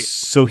 Right.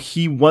 So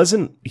he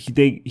wasn't.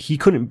 He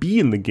couldn't be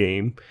in the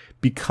game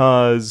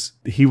because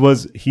he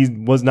was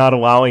not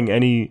allowing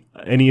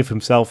any of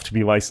himself to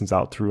be licensed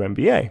out through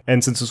NBA.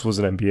 And since this was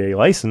an NBA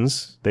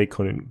license, they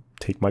couldn't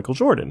take Michael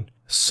Jordan.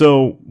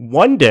 So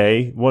one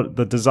day, one of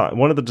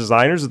the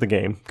designers of the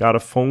game got a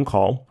phone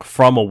call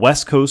from a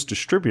West Coast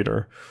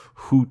distributor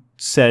who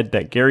said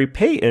that Gary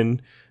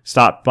Payton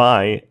stopped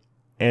by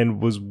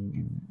and was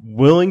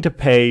willing to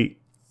pay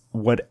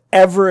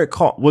whatever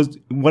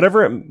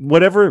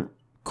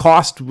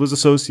cost was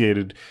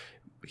associated.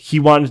 He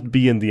wanted to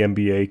be in the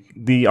NBA,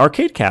 the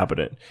arcade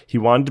cabinet. He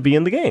wanted to be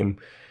in the game.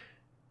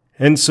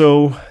 And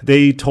so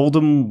they told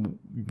him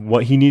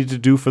what he needed to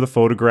do for the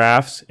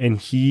photographs, and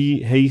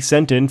he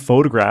sent in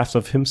photographs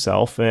of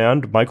himself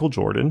and Michael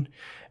Jordan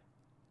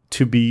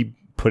to be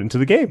put into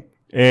the game.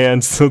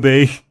 And so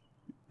they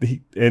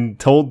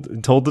told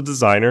the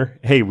designer,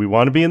 "Hey, we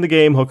want to be in the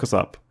game, hook us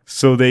up."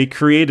 So they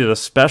created a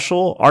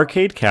special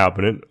arcade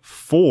cabinet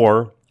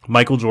for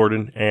Michael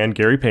Jordan and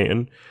Gary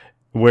Payton,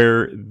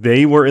 where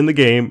they were in the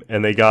game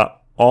and they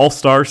got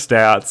all-star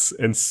stats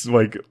and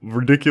like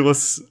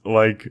ridiculous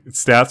like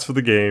stats for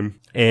the game,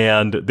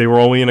 and they were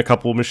only in a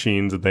couple of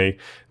machines, and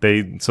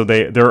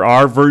there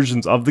are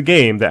versions of the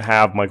game that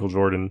have Michael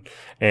Jordan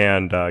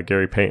and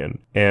Gary Payton.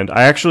 And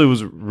I actually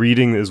was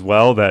reading as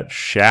well that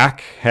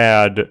Shaq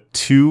had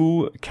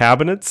 2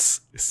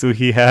 cabinets, so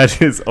he had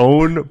his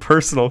own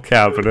personal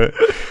cabinet.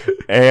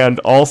 And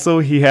also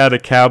he had a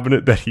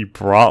cabinet that he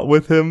brought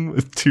with him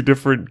to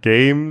different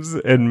games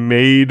and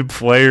made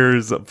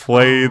players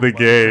play the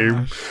game.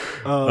 Gosh.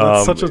 Oh,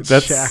 that's such a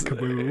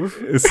Shaq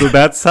move. So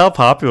that's how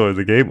popular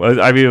the game was.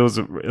 I mean, it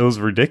was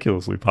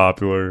ridiculously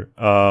popular.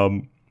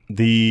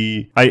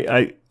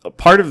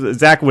 Part of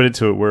Zach went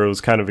into it where it was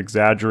kind of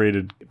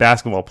exaggerated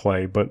basketball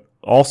play, but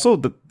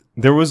also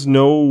there was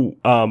no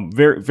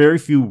very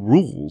few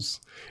rules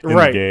in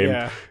the game.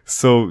 Yeah.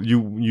 So you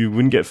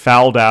wouldn't get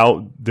fouled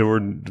out. There were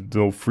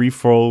no free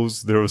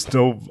throws. There was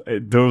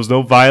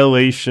no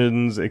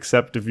violations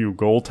except if you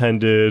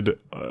goaltended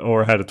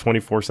or had a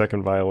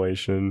 24-second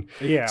violation.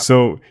 Yeah.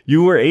 So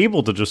you were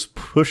able to just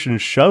push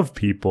and shove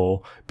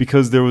people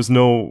because there was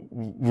no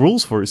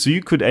rules for it. So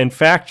you could, in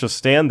fact, just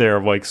stand there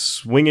like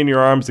swinging your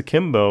arms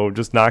akimbo,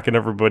 just knocking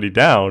everybody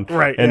down.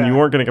 Right. And you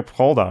weren't going to get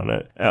called on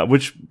it,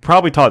 which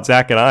probably taught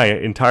Zach and I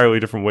entirely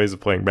different ways of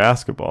playing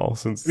basketball.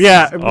 We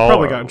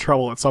probably got in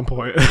trouble at some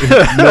point.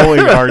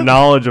 Knowing our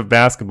knowledge of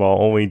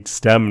basketball only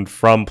stemmed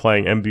from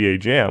playing NBA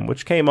Jam,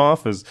 which came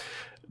off as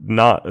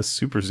not a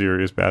super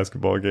serious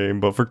basketball game,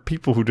 but for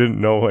people who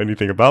didn't know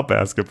anything about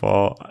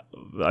basketball,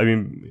 I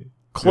mean,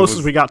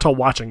 closest we got to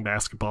watching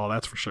basketball,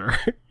 that's for sure.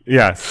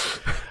 Yes.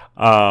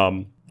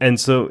 And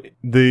so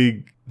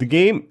the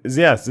game is,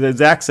 yes,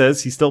 Zach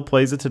says he still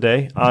plays it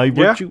today.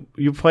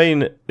 You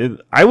playing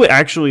it? I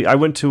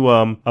went to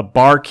a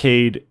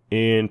barcade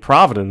in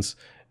Providence.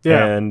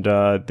 Yeah. And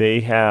they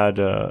had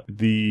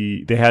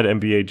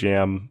NBA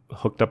Jam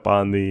hooked up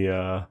on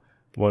the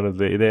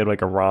they had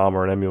like a ROM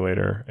or an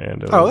emulator,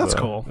 and that's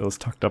cool. It was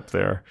tucked up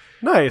there.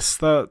 Nice.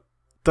 The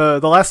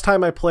last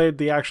time I played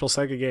the actual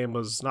Sega game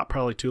was not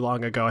probably too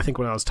long ago. I think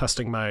when I was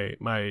testing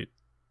my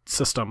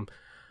system.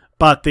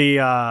 But the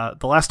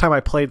last time I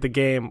played the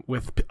game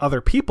with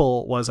other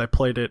people was I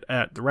played it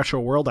at the Retro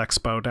World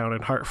Expo down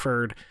in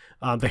Hartford.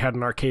 They had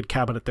an arcade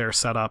cabinet there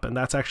set up, and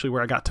that's actually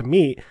where I got to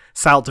meet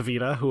Sal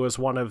DeVita, who was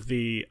one of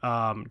the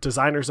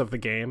designers of the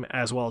game,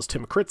 as well as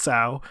Tim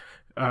Kritzau.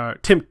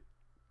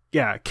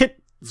 Kit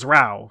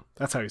Zrao.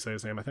 That's how you say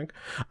his name, I think.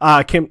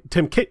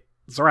 Tim Kit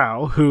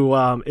Zrao, who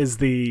is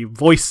the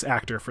voice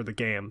actor for the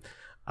game.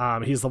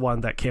 He's the one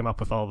that came up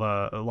with a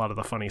lot of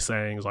the funny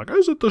sayings like,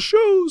 "Is it the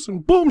shoes?"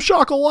 and "Boom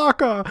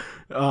shakalaka,"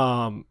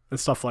 and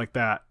stuff like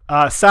that.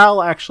 Sal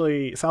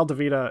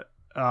DeVita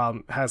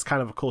has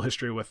kind of a cool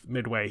history with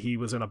Midway. He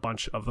was in a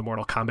bunch of the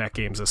Mortal Kombat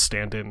games as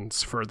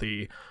stand-ins for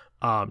the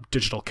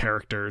digital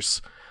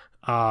characters.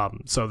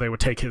 So they would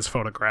take his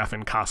photograph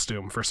in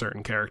costume for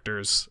certain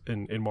characters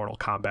in Mortal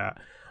Kombat,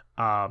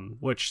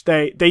 which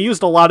they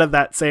used a lot of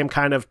that same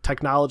kind of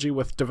technology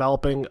with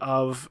developing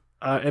of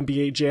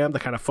NBA Jam. The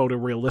kind of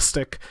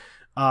photorealistic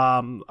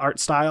art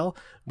style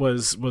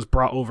was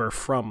brought over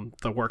from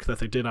the work that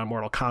they did on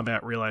Mortal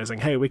Kombat, realizing,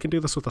 hey, we can do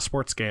this with a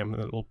sports game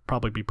and it'll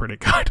probably be pretty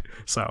good.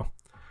 So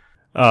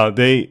I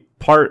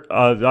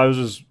was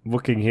just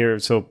looking here,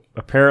 so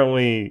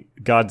apparently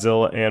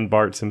Godzilla and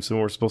Bart Simpson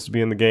were supposed to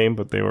be in the game,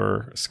 but they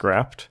were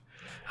scrapped.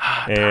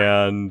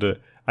 And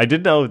I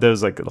did know there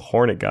was like the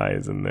Hornet guy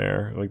is in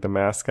there, like the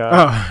mascot.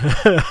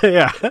 Oh,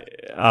 yeah.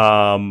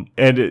 And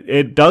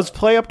it does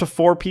play up to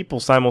 4 people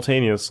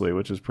simultaneously,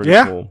 which is pretty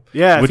cool.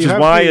 Yeah, which is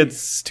why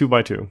it's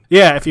 2x2.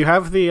 Yeah, if you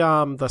have the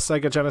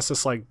Sega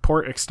Genesis like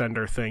port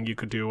extender thing, you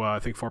could do I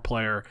think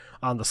 4-player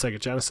on the Sega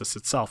Genesis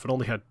itself.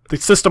 The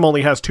system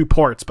only has 2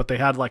 ports, but they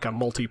had like a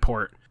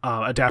multi-port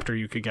adapter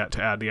you could get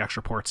to add the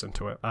extra ports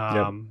into it.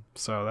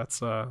 So that's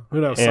who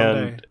knows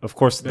someday. And of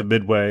course, the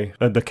Midway,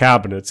 the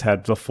cabinets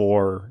had the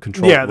 4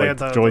 control they like had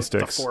the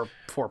joysticks. The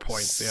four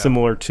points,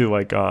 similar to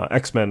like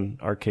X-Men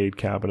arcade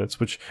cabinets,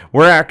 which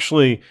we're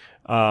actually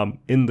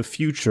in the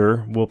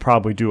future we'll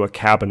probably do a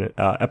cabinet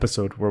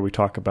episode where we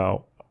talk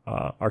about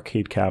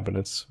arcade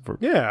cabinets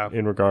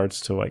in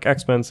regards to like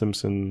X-Men,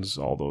 Simpsons,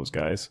 all those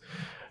guys.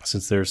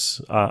 Since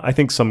there's I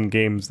think some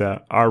games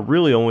that are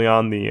really only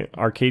on the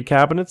arcade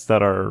cabinets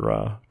that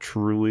are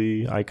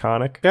truly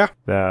iconic.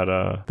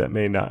 That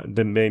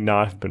may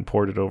not have been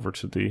ported over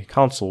to the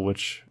console,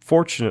 which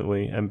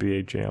fortunately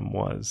NBA Jam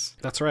was.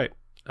 That's right.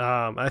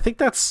 I think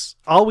that's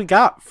all we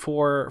got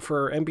for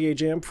NBA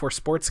Jam for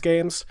sports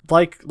games.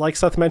 Like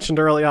Seth mentioned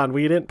early on,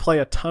 we didn't play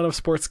a ton of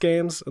sports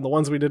games, and the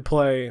ones we did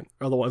play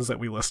are the ones that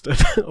we listed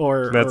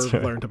or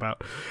learned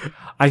about.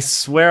 I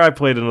swear I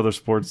played another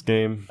sports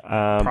game,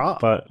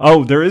 but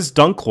there is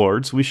Dunk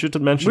Lords. We should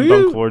have mentioned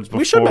Dunk Lords before.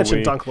 We should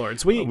mention Dunk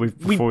Lords. We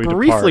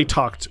briefly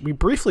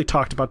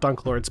talked about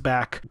Dunk Lords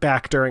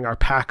back during our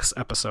PAX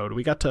episode.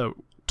 We got to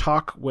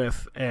talk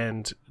with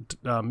and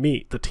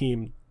meet the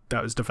team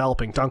that was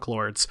developing Dunk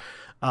Lords,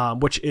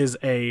 which is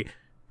a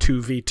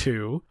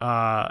 2v2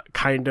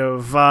 kind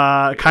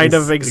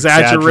of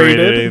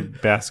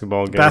exaggerated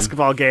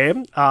basketball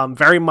game,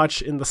 very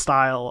much in the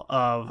style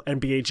of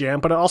NBA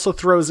Jam, but it also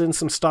throws in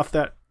some stuff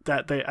that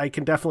I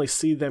can definitely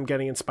see them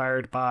getting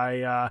inspired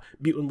by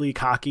Mutant League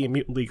Hockey and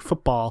Mutant League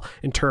Football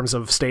in terms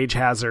of stage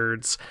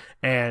hazards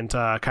and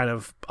kind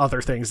of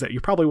other things that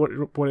you probably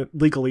wouldn't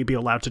legally be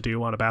allowed to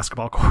do on a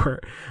basketball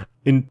court.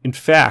 In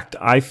fact,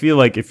 I feel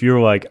like if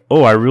you're like,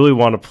 oh, I really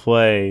want to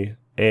play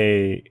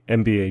a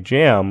NBA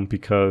Jam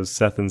because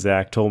Seth and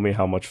Zach told me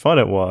how much fun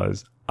it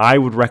was, I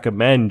would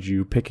recommend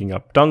you picking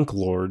up Dunk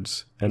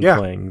Lords and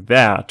playing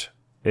that.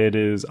 It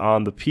is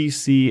on the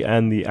PC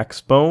and the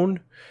Xbone.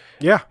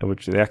 Yeah.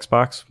 Which is the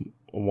Xbox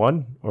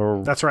One?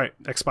 That's right,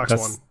 Xbox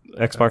One.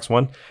 Xbox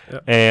One.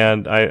 Yep.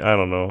 And I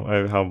don't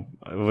know how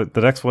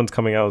the next one's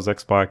coming out is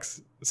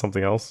Xbox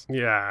something else.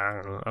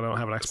 Yeah, I don't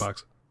have an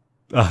Xbox.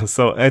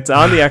 So it's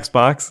on the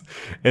Xbox.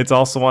 It's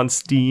also on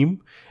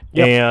Steam.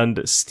 Yep.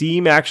 And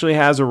Steam actually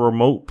has a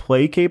remote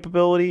play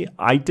capability.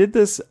 I did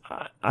this.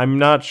 I'm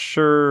not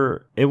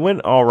sure. It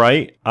went all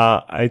right.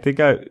 I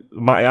think I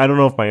don't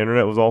know if my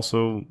internet was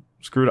also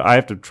screwed. I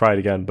have to try it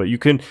again. But you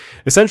can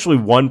essentially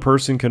one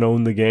person can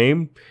own the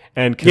game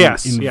and can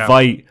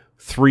invite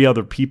 3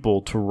 other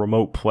people to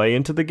remote play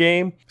into the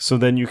game. So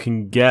then you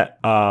can get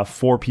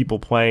 4 people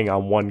playing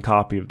on one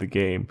copy of the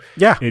game.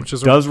 Yeah, it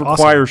does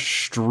require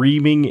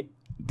streaming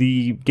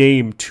the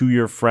game to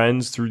your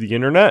friends through the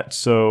internet,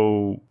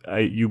 so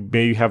you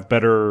may have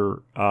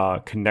better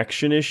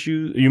connection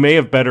issues. You may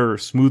have better,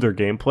 smoother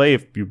gameplay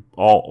if you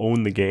all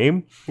own the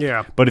game.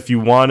 Yeah. But if you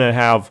want to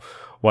have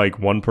like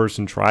one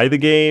person try the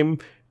game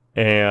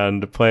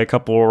and play a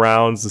couple of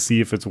rounds to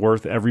see if it's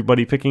worth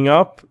everybody picking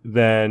up,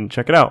 then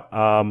check it out.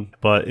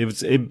 But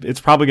it's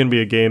probably going to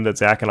be a game that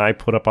Zach and I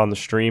put up on the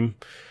stream.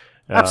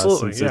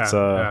 Absolutely,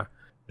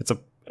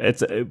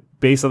 It's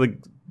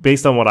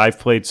based on what I've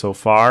played so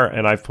far,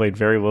 and I've played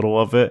very little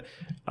of it.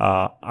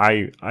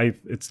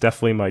 It's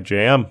definitely my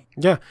jam.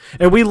 Yeah,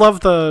 and we love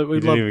the.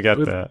 Didn't even get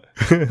that.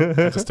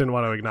 I just didn't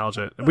want to acknowledge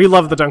it. We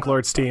love the Dunk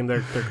Lords team.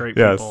 They're great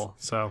people.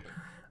 So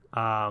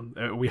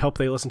we hope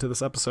they listen to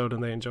this episode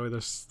and they enjoy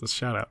this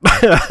shout out.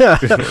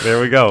 There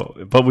we go.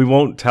 But we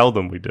won't tell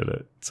them we did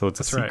it, so it's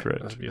That's a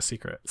secret. Right. It'll be a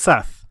secret.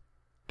 Seth,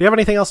 do you have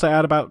anything else to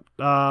add about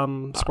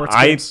sports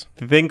games?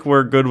 I think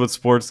we're good with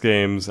sports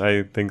games.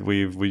 I think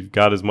we've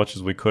got as much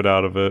as we could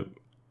out of it.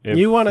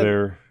 You want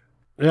to?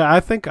 Yeah, I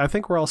think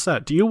we're all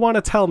set. Do you want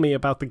to tell me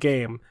about the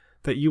game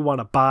that you want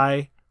to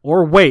buy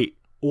or wait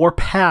or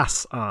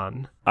pass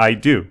on? I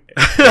do.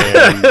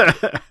 And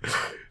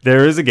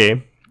there is a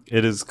game.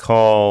 It is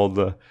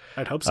called...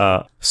 I'd hope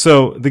so.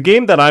 So the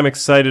game that I'm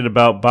excited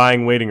about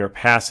buying, waiting, or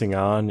passing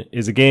on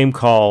is a game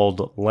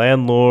called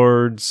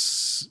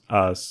Landlord's...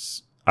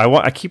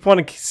 I keep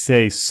wanting to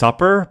say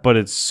Supper, but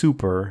it's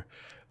Super.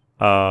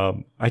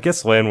 I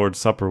guess Landlord's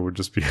Supper would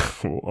just be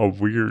a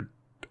weird...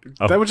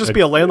 That would just be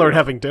a landlord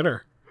having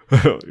dinner.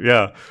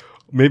 Yeah.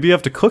 Maybe you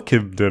have to cook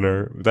him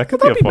dinner. That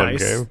could be a fun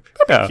game.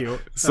 That'd be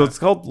cute. So it's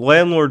called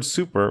Landlord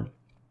Super,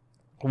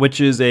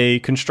 which is a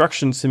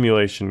construction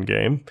simulation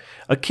game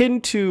akin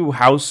to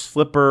House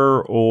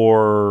Flipper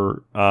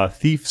or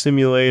Thief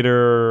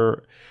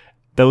Simulator,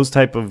 those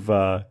type of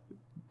I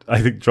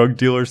think Drug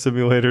Dealer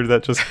Simulator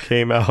that just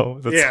came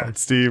out. That's on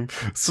Steam.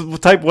 So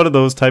one of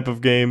those type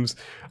of games.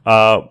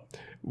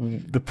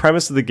 The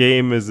premise of the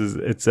game is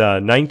it's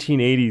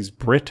 1980s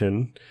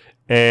Britain,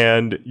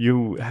 and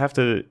you have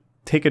to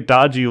take a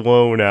dodgy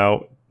loan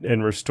out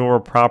and restore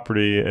a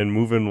property and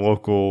move in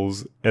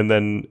locals and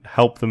then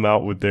help them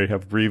out with they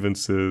have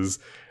grievances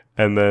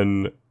and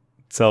then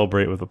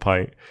celebrate with a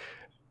pint.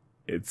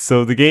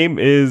 So the game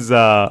is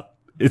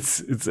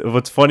it's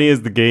what's funny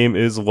is the game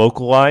is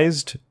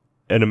localized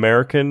in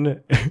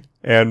American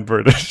and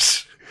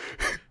British.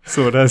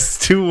 So it has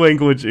 2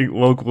 language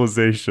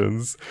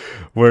localizations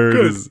where it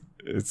is,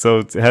 so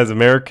it has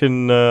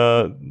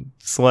American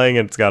slang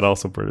and it's got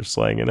also British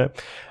slang in it.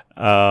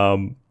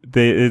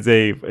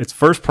 It's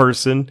first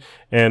person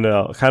and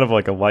kind of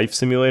like a life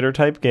simulator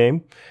type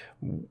game,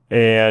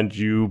 and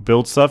you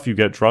build stuff, you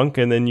get drunk,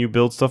 and then you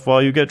build stuff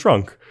while you get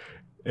drunk.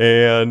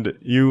 And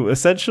you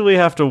essentially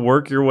have to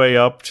work your way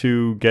up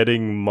to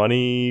getting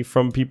money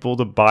from people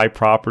to buy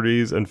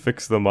properties and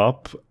fix them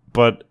up.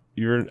 But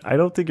I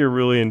don't think you're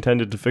really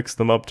intended to fix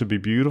them up to be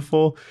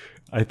beautiful.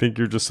 I think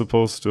you're just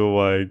supposed to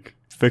like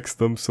fix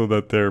them so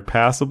that they're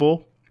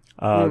passable.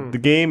 The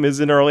game is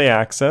in early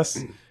access,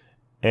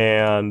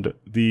 and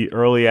the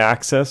early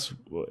access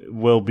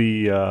will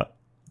be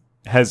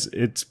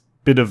it's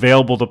been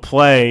available to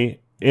play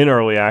in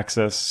early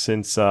access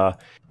since the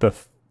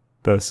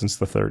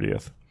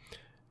 30th.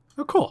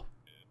 Oh, cool.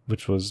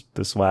 Which was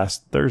this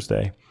last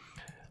Thursday.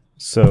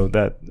 So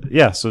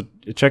so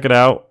check it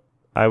out.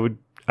 I would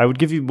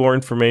give you more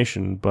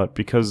information, but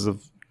because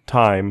of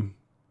time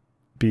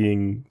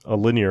being a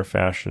linear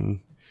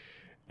fashion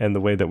and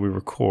the way that we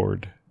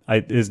record,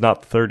 it is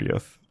not the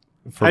 30th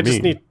for me. I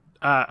just need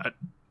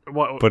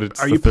what, but it's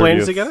are you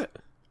planning to get it?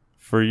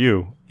 For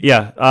you.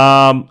 Yeah.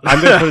 I'm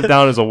going to put it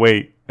down as a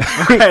wait.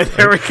 Okay,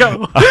 there we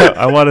go.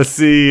 I want to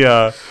see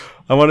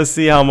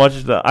how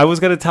much I was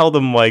going to tell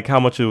them like how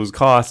much it was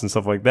cost and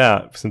stuff like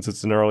that, since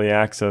it's an early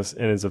access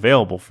and is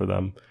available for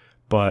them,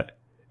 but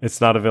it's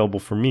not available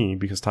for me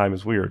because time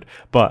is weird.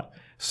 But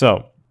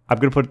so I'm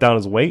going to put it down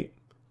as wait.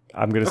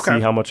 I'm going to see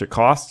how much it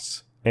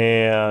costs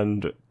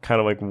and kind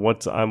of like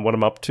what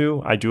I'm up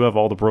to. I do have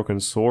all the Broken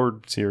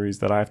Sword series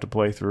that I have to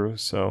play through,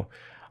 so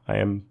I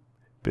am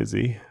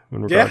busy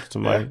in regards to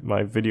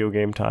my video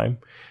game time.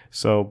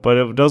 So, but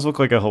it does look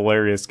like a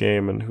hilarious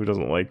game, and who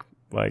doesn't like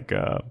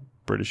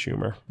British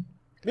humor?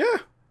 Yeah,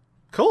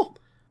 cool.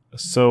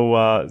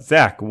 So,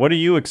 Zach, what are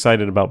you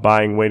excited about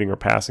buying, waiting, or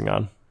passing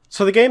on?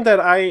 So the game that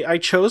I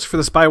chose for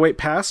this buy, wait,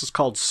 pass is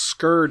called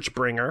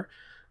Scourgebringer.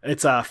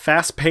 It's a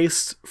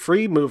fast-paced,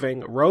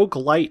 free-moving,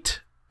 roguelite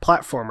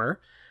platformer.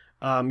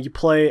 You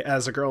play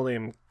as a girl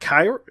named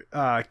Kira,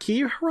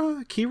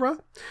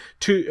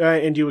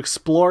 and you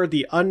explore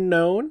the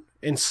unknown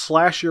and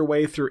slash your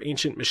way through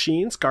ancient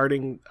machines,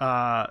 guarding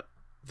the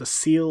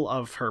seal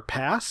of her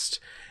past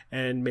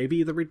and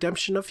maybe the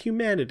redemption of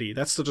humanity.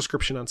 That's the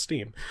description on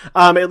Steam.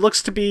 It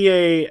looks to be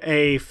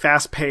a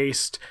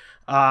fast-paced,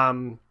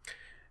 kind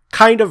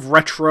of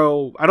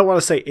retro. I don't want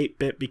to say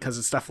 8-bit because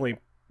it's definitely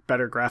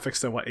better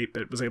graphics than what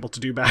 8-bit was able to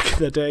do back in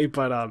the day,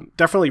 but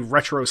definitely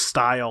retro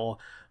style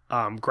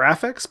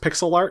graphics,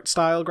 pixel art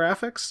style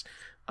graphics.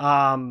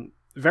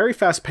 Very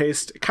fast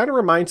paced. It kind of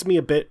reminds me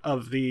a bit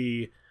of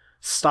the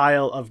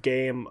style of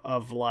game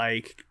of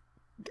like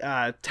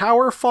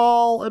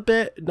Towerfall a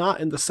bit,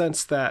 not in the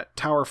sense that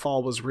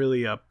Towerfall was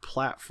really a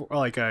platform,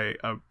 like an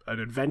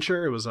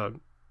adventure. It was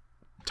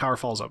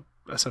Towerfall is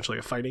essentially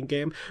a fighting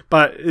game,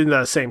 but in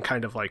the same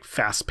kind of like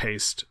fast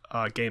paced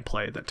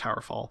gameplay that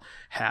Towerfall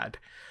had.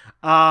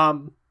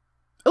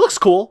 It looks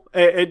cool.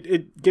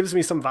 It gives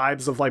me some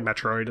vibes of like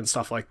Metroid and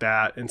stuff like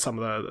that, and some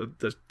of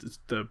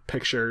the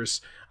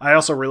pictures. I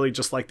also really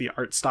just like the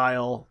art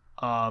style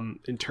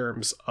in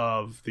terms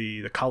of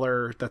the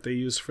color that they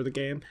use for the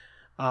game.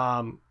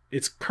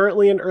 It's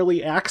currently in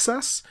early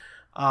access.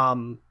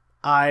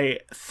 I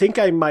think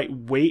I might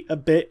wait a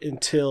bit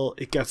until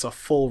it gets a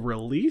full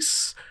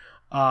release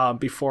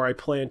before I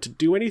plan to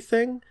do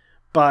anything.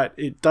 But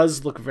it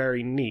does look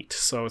very neat,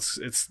 so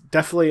it's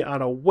definitely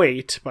on a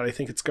wait, but I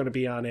think it's going to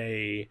be on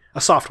a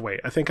soft wait.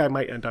 I think I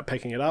might end up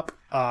picking it up,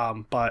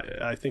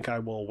 but I think I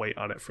will wait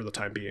on it for the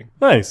time being.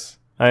 Nice.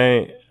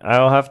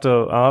 I'll have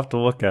to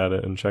look at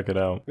it and check it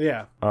out.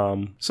 Yeah.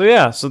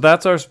 So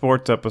that's our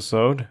sports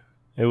episode.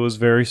 It was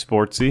very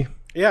sportsy.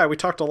 Yeah, we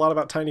talked a lot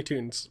about Tiny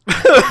Toons.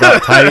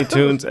 About Tiny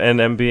Toons and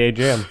NBA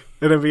Jam.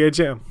 And NBA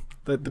Jam,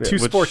 the two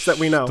sports that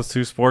we know. The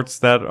two sports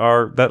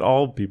that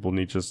all people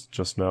need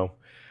just know.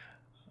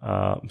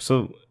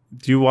 So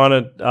do you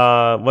want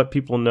to let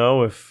people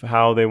know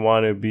how they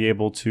want to be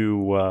able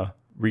to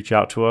reach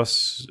out to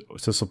us,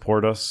 to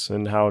support us,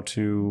 and how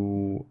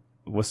to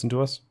listen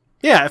to us?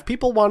 Yeah, if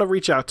people want to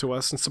reach out to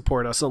us and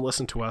support us and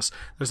listen to us,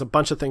 there's a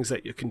bunch of things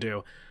that you can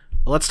do.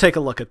 Let's take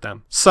a look at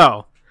them.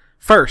 So,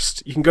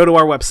 first, you can go to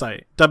our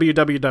website,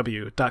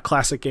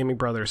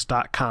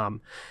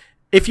 www.classicgamingbrothers.com.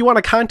 If you want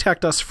to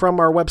contact us from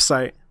our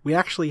website, we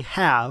actually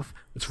have,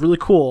 it's really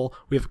cool,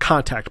 we have a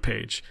contact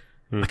page.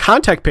 The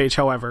contact page,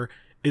 however,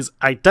 is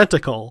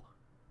identical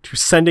to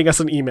sending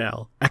us an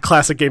email at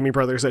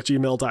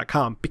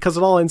classicgamingbrothers@gmail.com because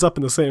it all ends up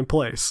in the same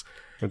place.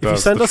 If you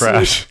send us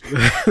trash.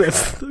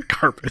 That's the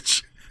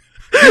garbage.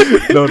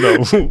 No.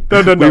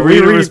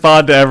 We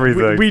respond to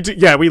everything. We do,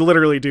 we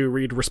literally do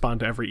respond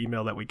to every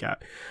email that we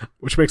get,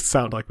 which makes it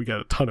sound like we get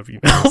a ton of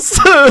emails.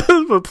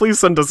 But please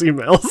send us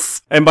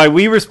emails. And by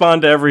we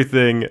respond to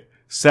everything,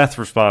 Seth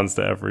responds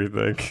to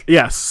everything.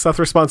 Yes, Seth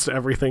responds to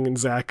everything, and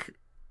Zach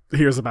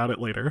hears about it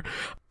later.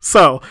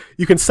 So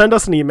you can send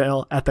us an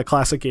email at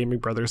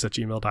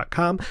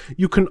theclassicgamingbrothers@gmail.com.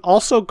 You can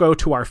also go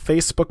to our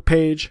Facebook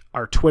page,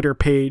 our Twitter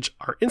page,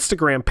 our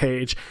Instagram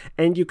page,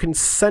 and you can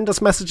send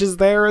us messages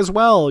there as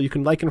well. You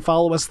can like and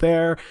follow us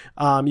there.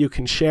 You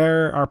can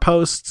share our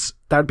posts.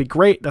 That'd be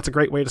great. That's a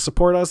great way to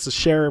support us, to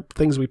share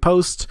things we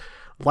post,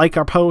 like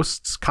our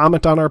posts,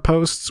 comment on our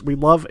posts. We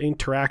love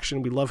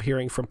interaction. We love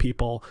hearing from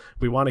people.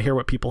 We want to hear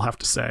what people have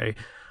to say.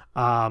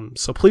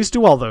 So please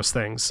do all those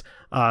things.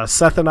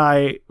 Seth and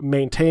I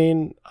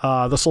maintain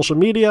the social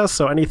media,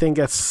 so anything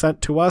gets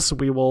sent to us,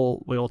 we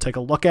will take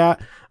a look at.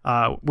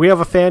 We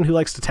have a fan who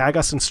likes to tag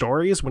us in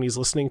stories when he's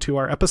listening to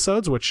our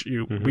episodes, which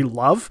we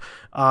love.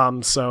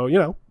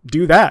 So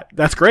do that.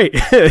 That's great.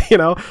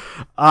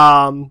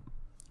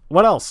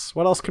 What else?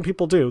 What else can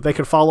people do? They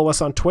can follow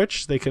us on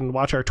Twitch. They can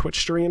watch our Twitch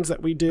streams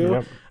that we do.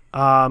 Yep.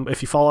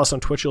 If you follow us on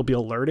Twitch, you'll be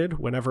alerted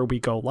whenever we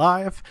go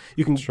live.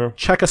 You can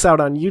check us out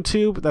on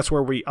YouTube. That's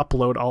where we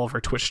upload all of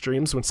our Twitch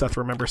streams when Seth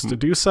remembers to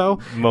do so.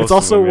 It's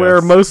also where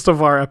most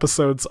of our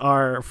episodes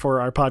are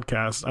for our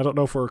podcast. I don't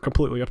know if we're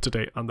completely up to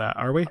date on that.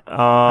 Are we?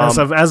 As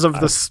of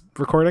this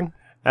recording?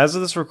 As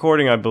of this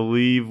recording, I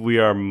believe we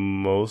are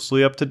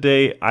mostly up to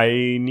date.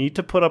 I need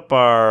to put up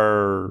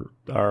our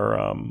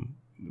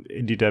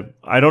Indie Dev.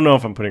 I don't know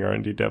if I'm putting our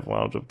Indie Dev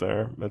Lounge up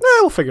there.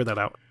 We'll figure that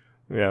out.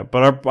 Yeah,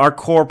 but our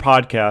core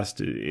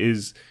podcast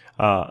is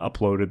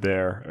uploaded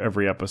there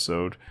every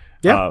episode.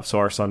 Yeah. So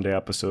our Sunday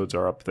episodes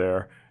are up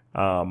there.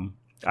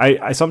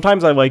 I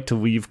sometimes I like to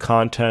leave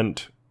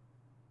content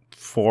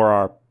for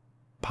our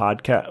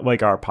podcast,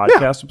 like our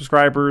podcast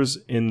subscribers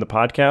in the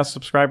podcast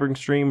subscribing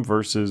stream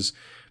versus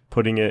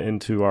putting it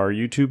into our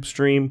YouTube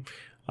stream.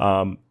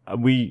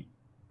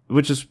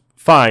 Which is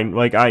fine.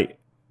 Like I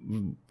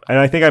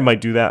think I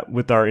might do that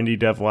with our Indie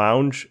Dev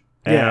Lounge.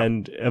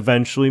 And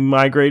eventually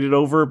migrate it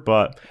over,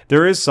 but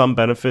there is some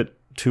benefit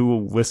to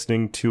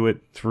listening to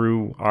it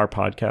through our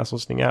podcast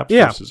listening apps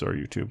versus our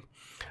YouTube.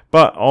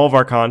 But all of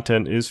our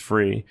content is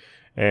free,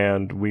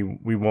 and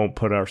we won't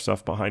put our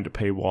stuff behind a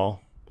paywall.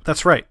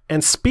 That's right.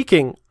 And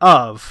speaking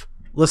of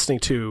listening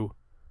to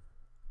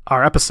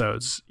our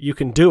episodes, you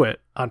can do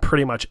it on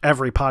pretty much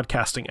every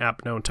podcasting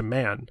app known to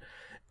man.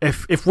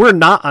 If we're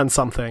not on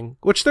something,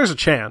 which there's a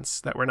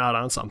chance that we're not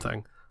on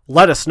something,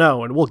 let us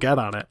know and we'll get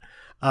on it.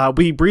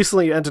 We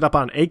recently ended up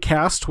on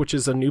Acast, which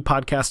is a new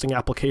podcasting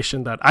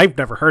application that I've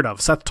never heard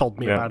of. Seth told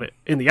me about it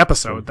in the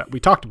episode that we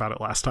talked about it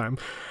last time.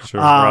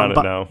 Sure, we're on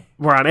it now.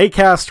 We're on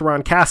Acast, we're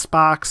on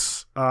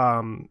Castbox,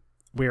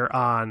 we're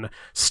on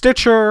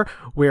Stitcher,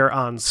 we're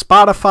on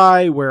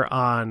Spotify, we're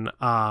on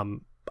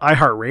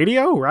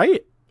iHeartRadio,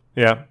 right?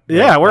 Yeah.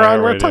 Yeah, we're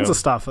on tons of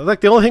stuff. Like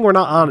the only thing we're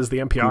not on is the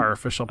NPR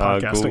official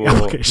podcasting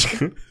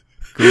application.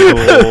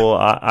 Google,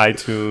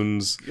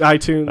 iTunes,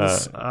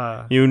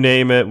 you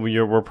name it,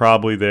 we're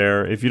probably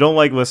there. If you don't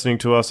like listening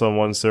to us on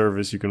one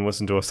service, you can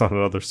listen to us on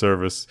another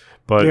service.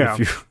 But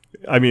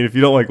if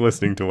you don't like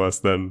listening to us,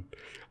 then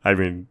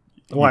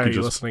why are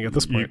you listening at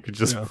this point? You could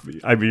just,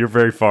 you're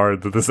very far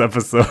into this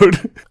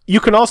episode.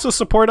 You can also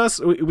support us.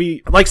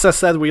 We, like Seth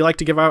said, we like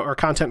to give out our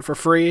content for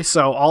free,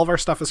 so all of our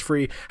stuff is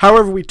free.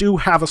 However, we do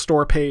have a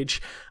store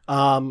page.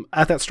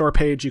 At that store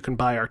page, you can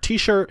buy our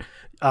t-shirt,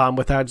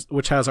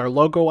 which has our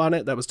logo on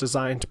it that was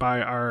designed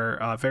by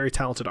our very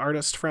talented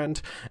artist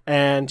friend.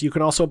 And you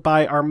can also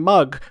buy our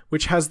mug,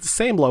 which has the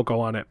same logo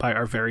on it by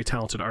our very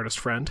talented artist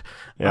friend.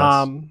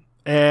 Yes.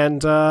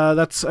 And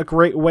that's a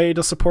great way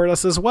to support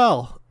us as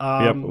well.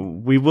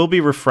 We will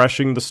be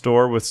refreshing the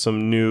store with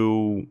some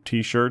new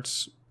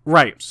t-shirts.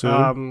 Right.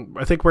 Soon.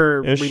 I think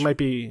I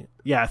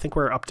think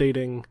we're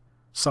updating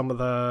some of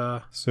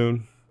the...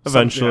 Soon.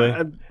 Eventually.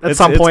 At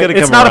some point.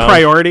 It's not a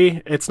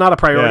priority. It's not a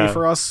priority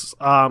for us.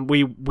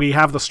 We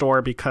have the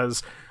store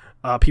because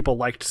people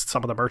liked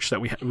some of the merch that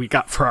we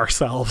got for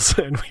ourselves,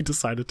 and we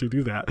decided to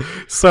do that.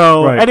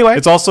 So anyway.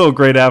 It's also a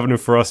great avenue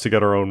for us to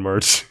get our own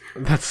merch.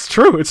 That's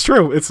true. It's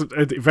true. It's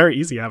a very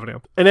easy avenue.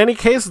 In any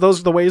case, those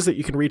are the ways that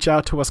you can reach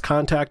out to us,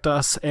 contact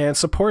us, and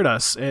support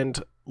us.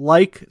 And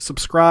like,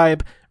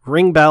 subscribe,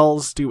 ring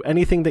bells, do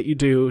anything that you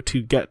do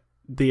to get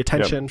the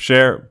attention.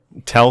 Share,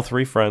 tell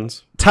 3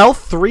 friends. Tell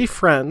 3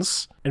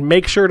 friends, and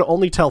make sure to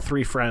only tell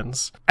 3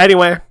 friends.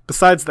 Anyway,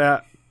 besides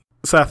that,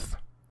 Seth.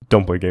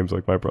 Don't play games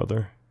like my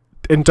brother.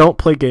 And don't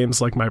play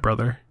games like my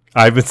brother.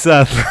 I've been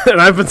Seth.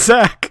 And I've been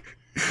Zach.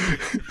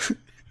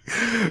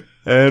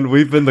 And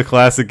we've been the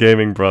Classic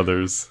Gaming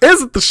Brothers.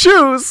 Is it the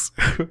shoes?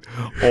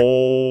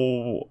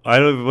 Oh, I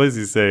don't. What does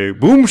he say?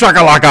 Boom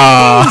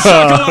shakalaka! Boom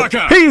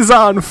shakalaka! He's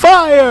on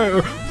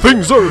fire!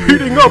 Things are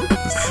heating up!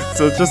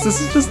 So this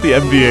is just the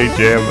NBA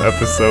Jam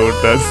episode.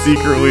 That's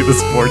secretly the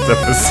sports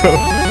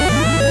episode.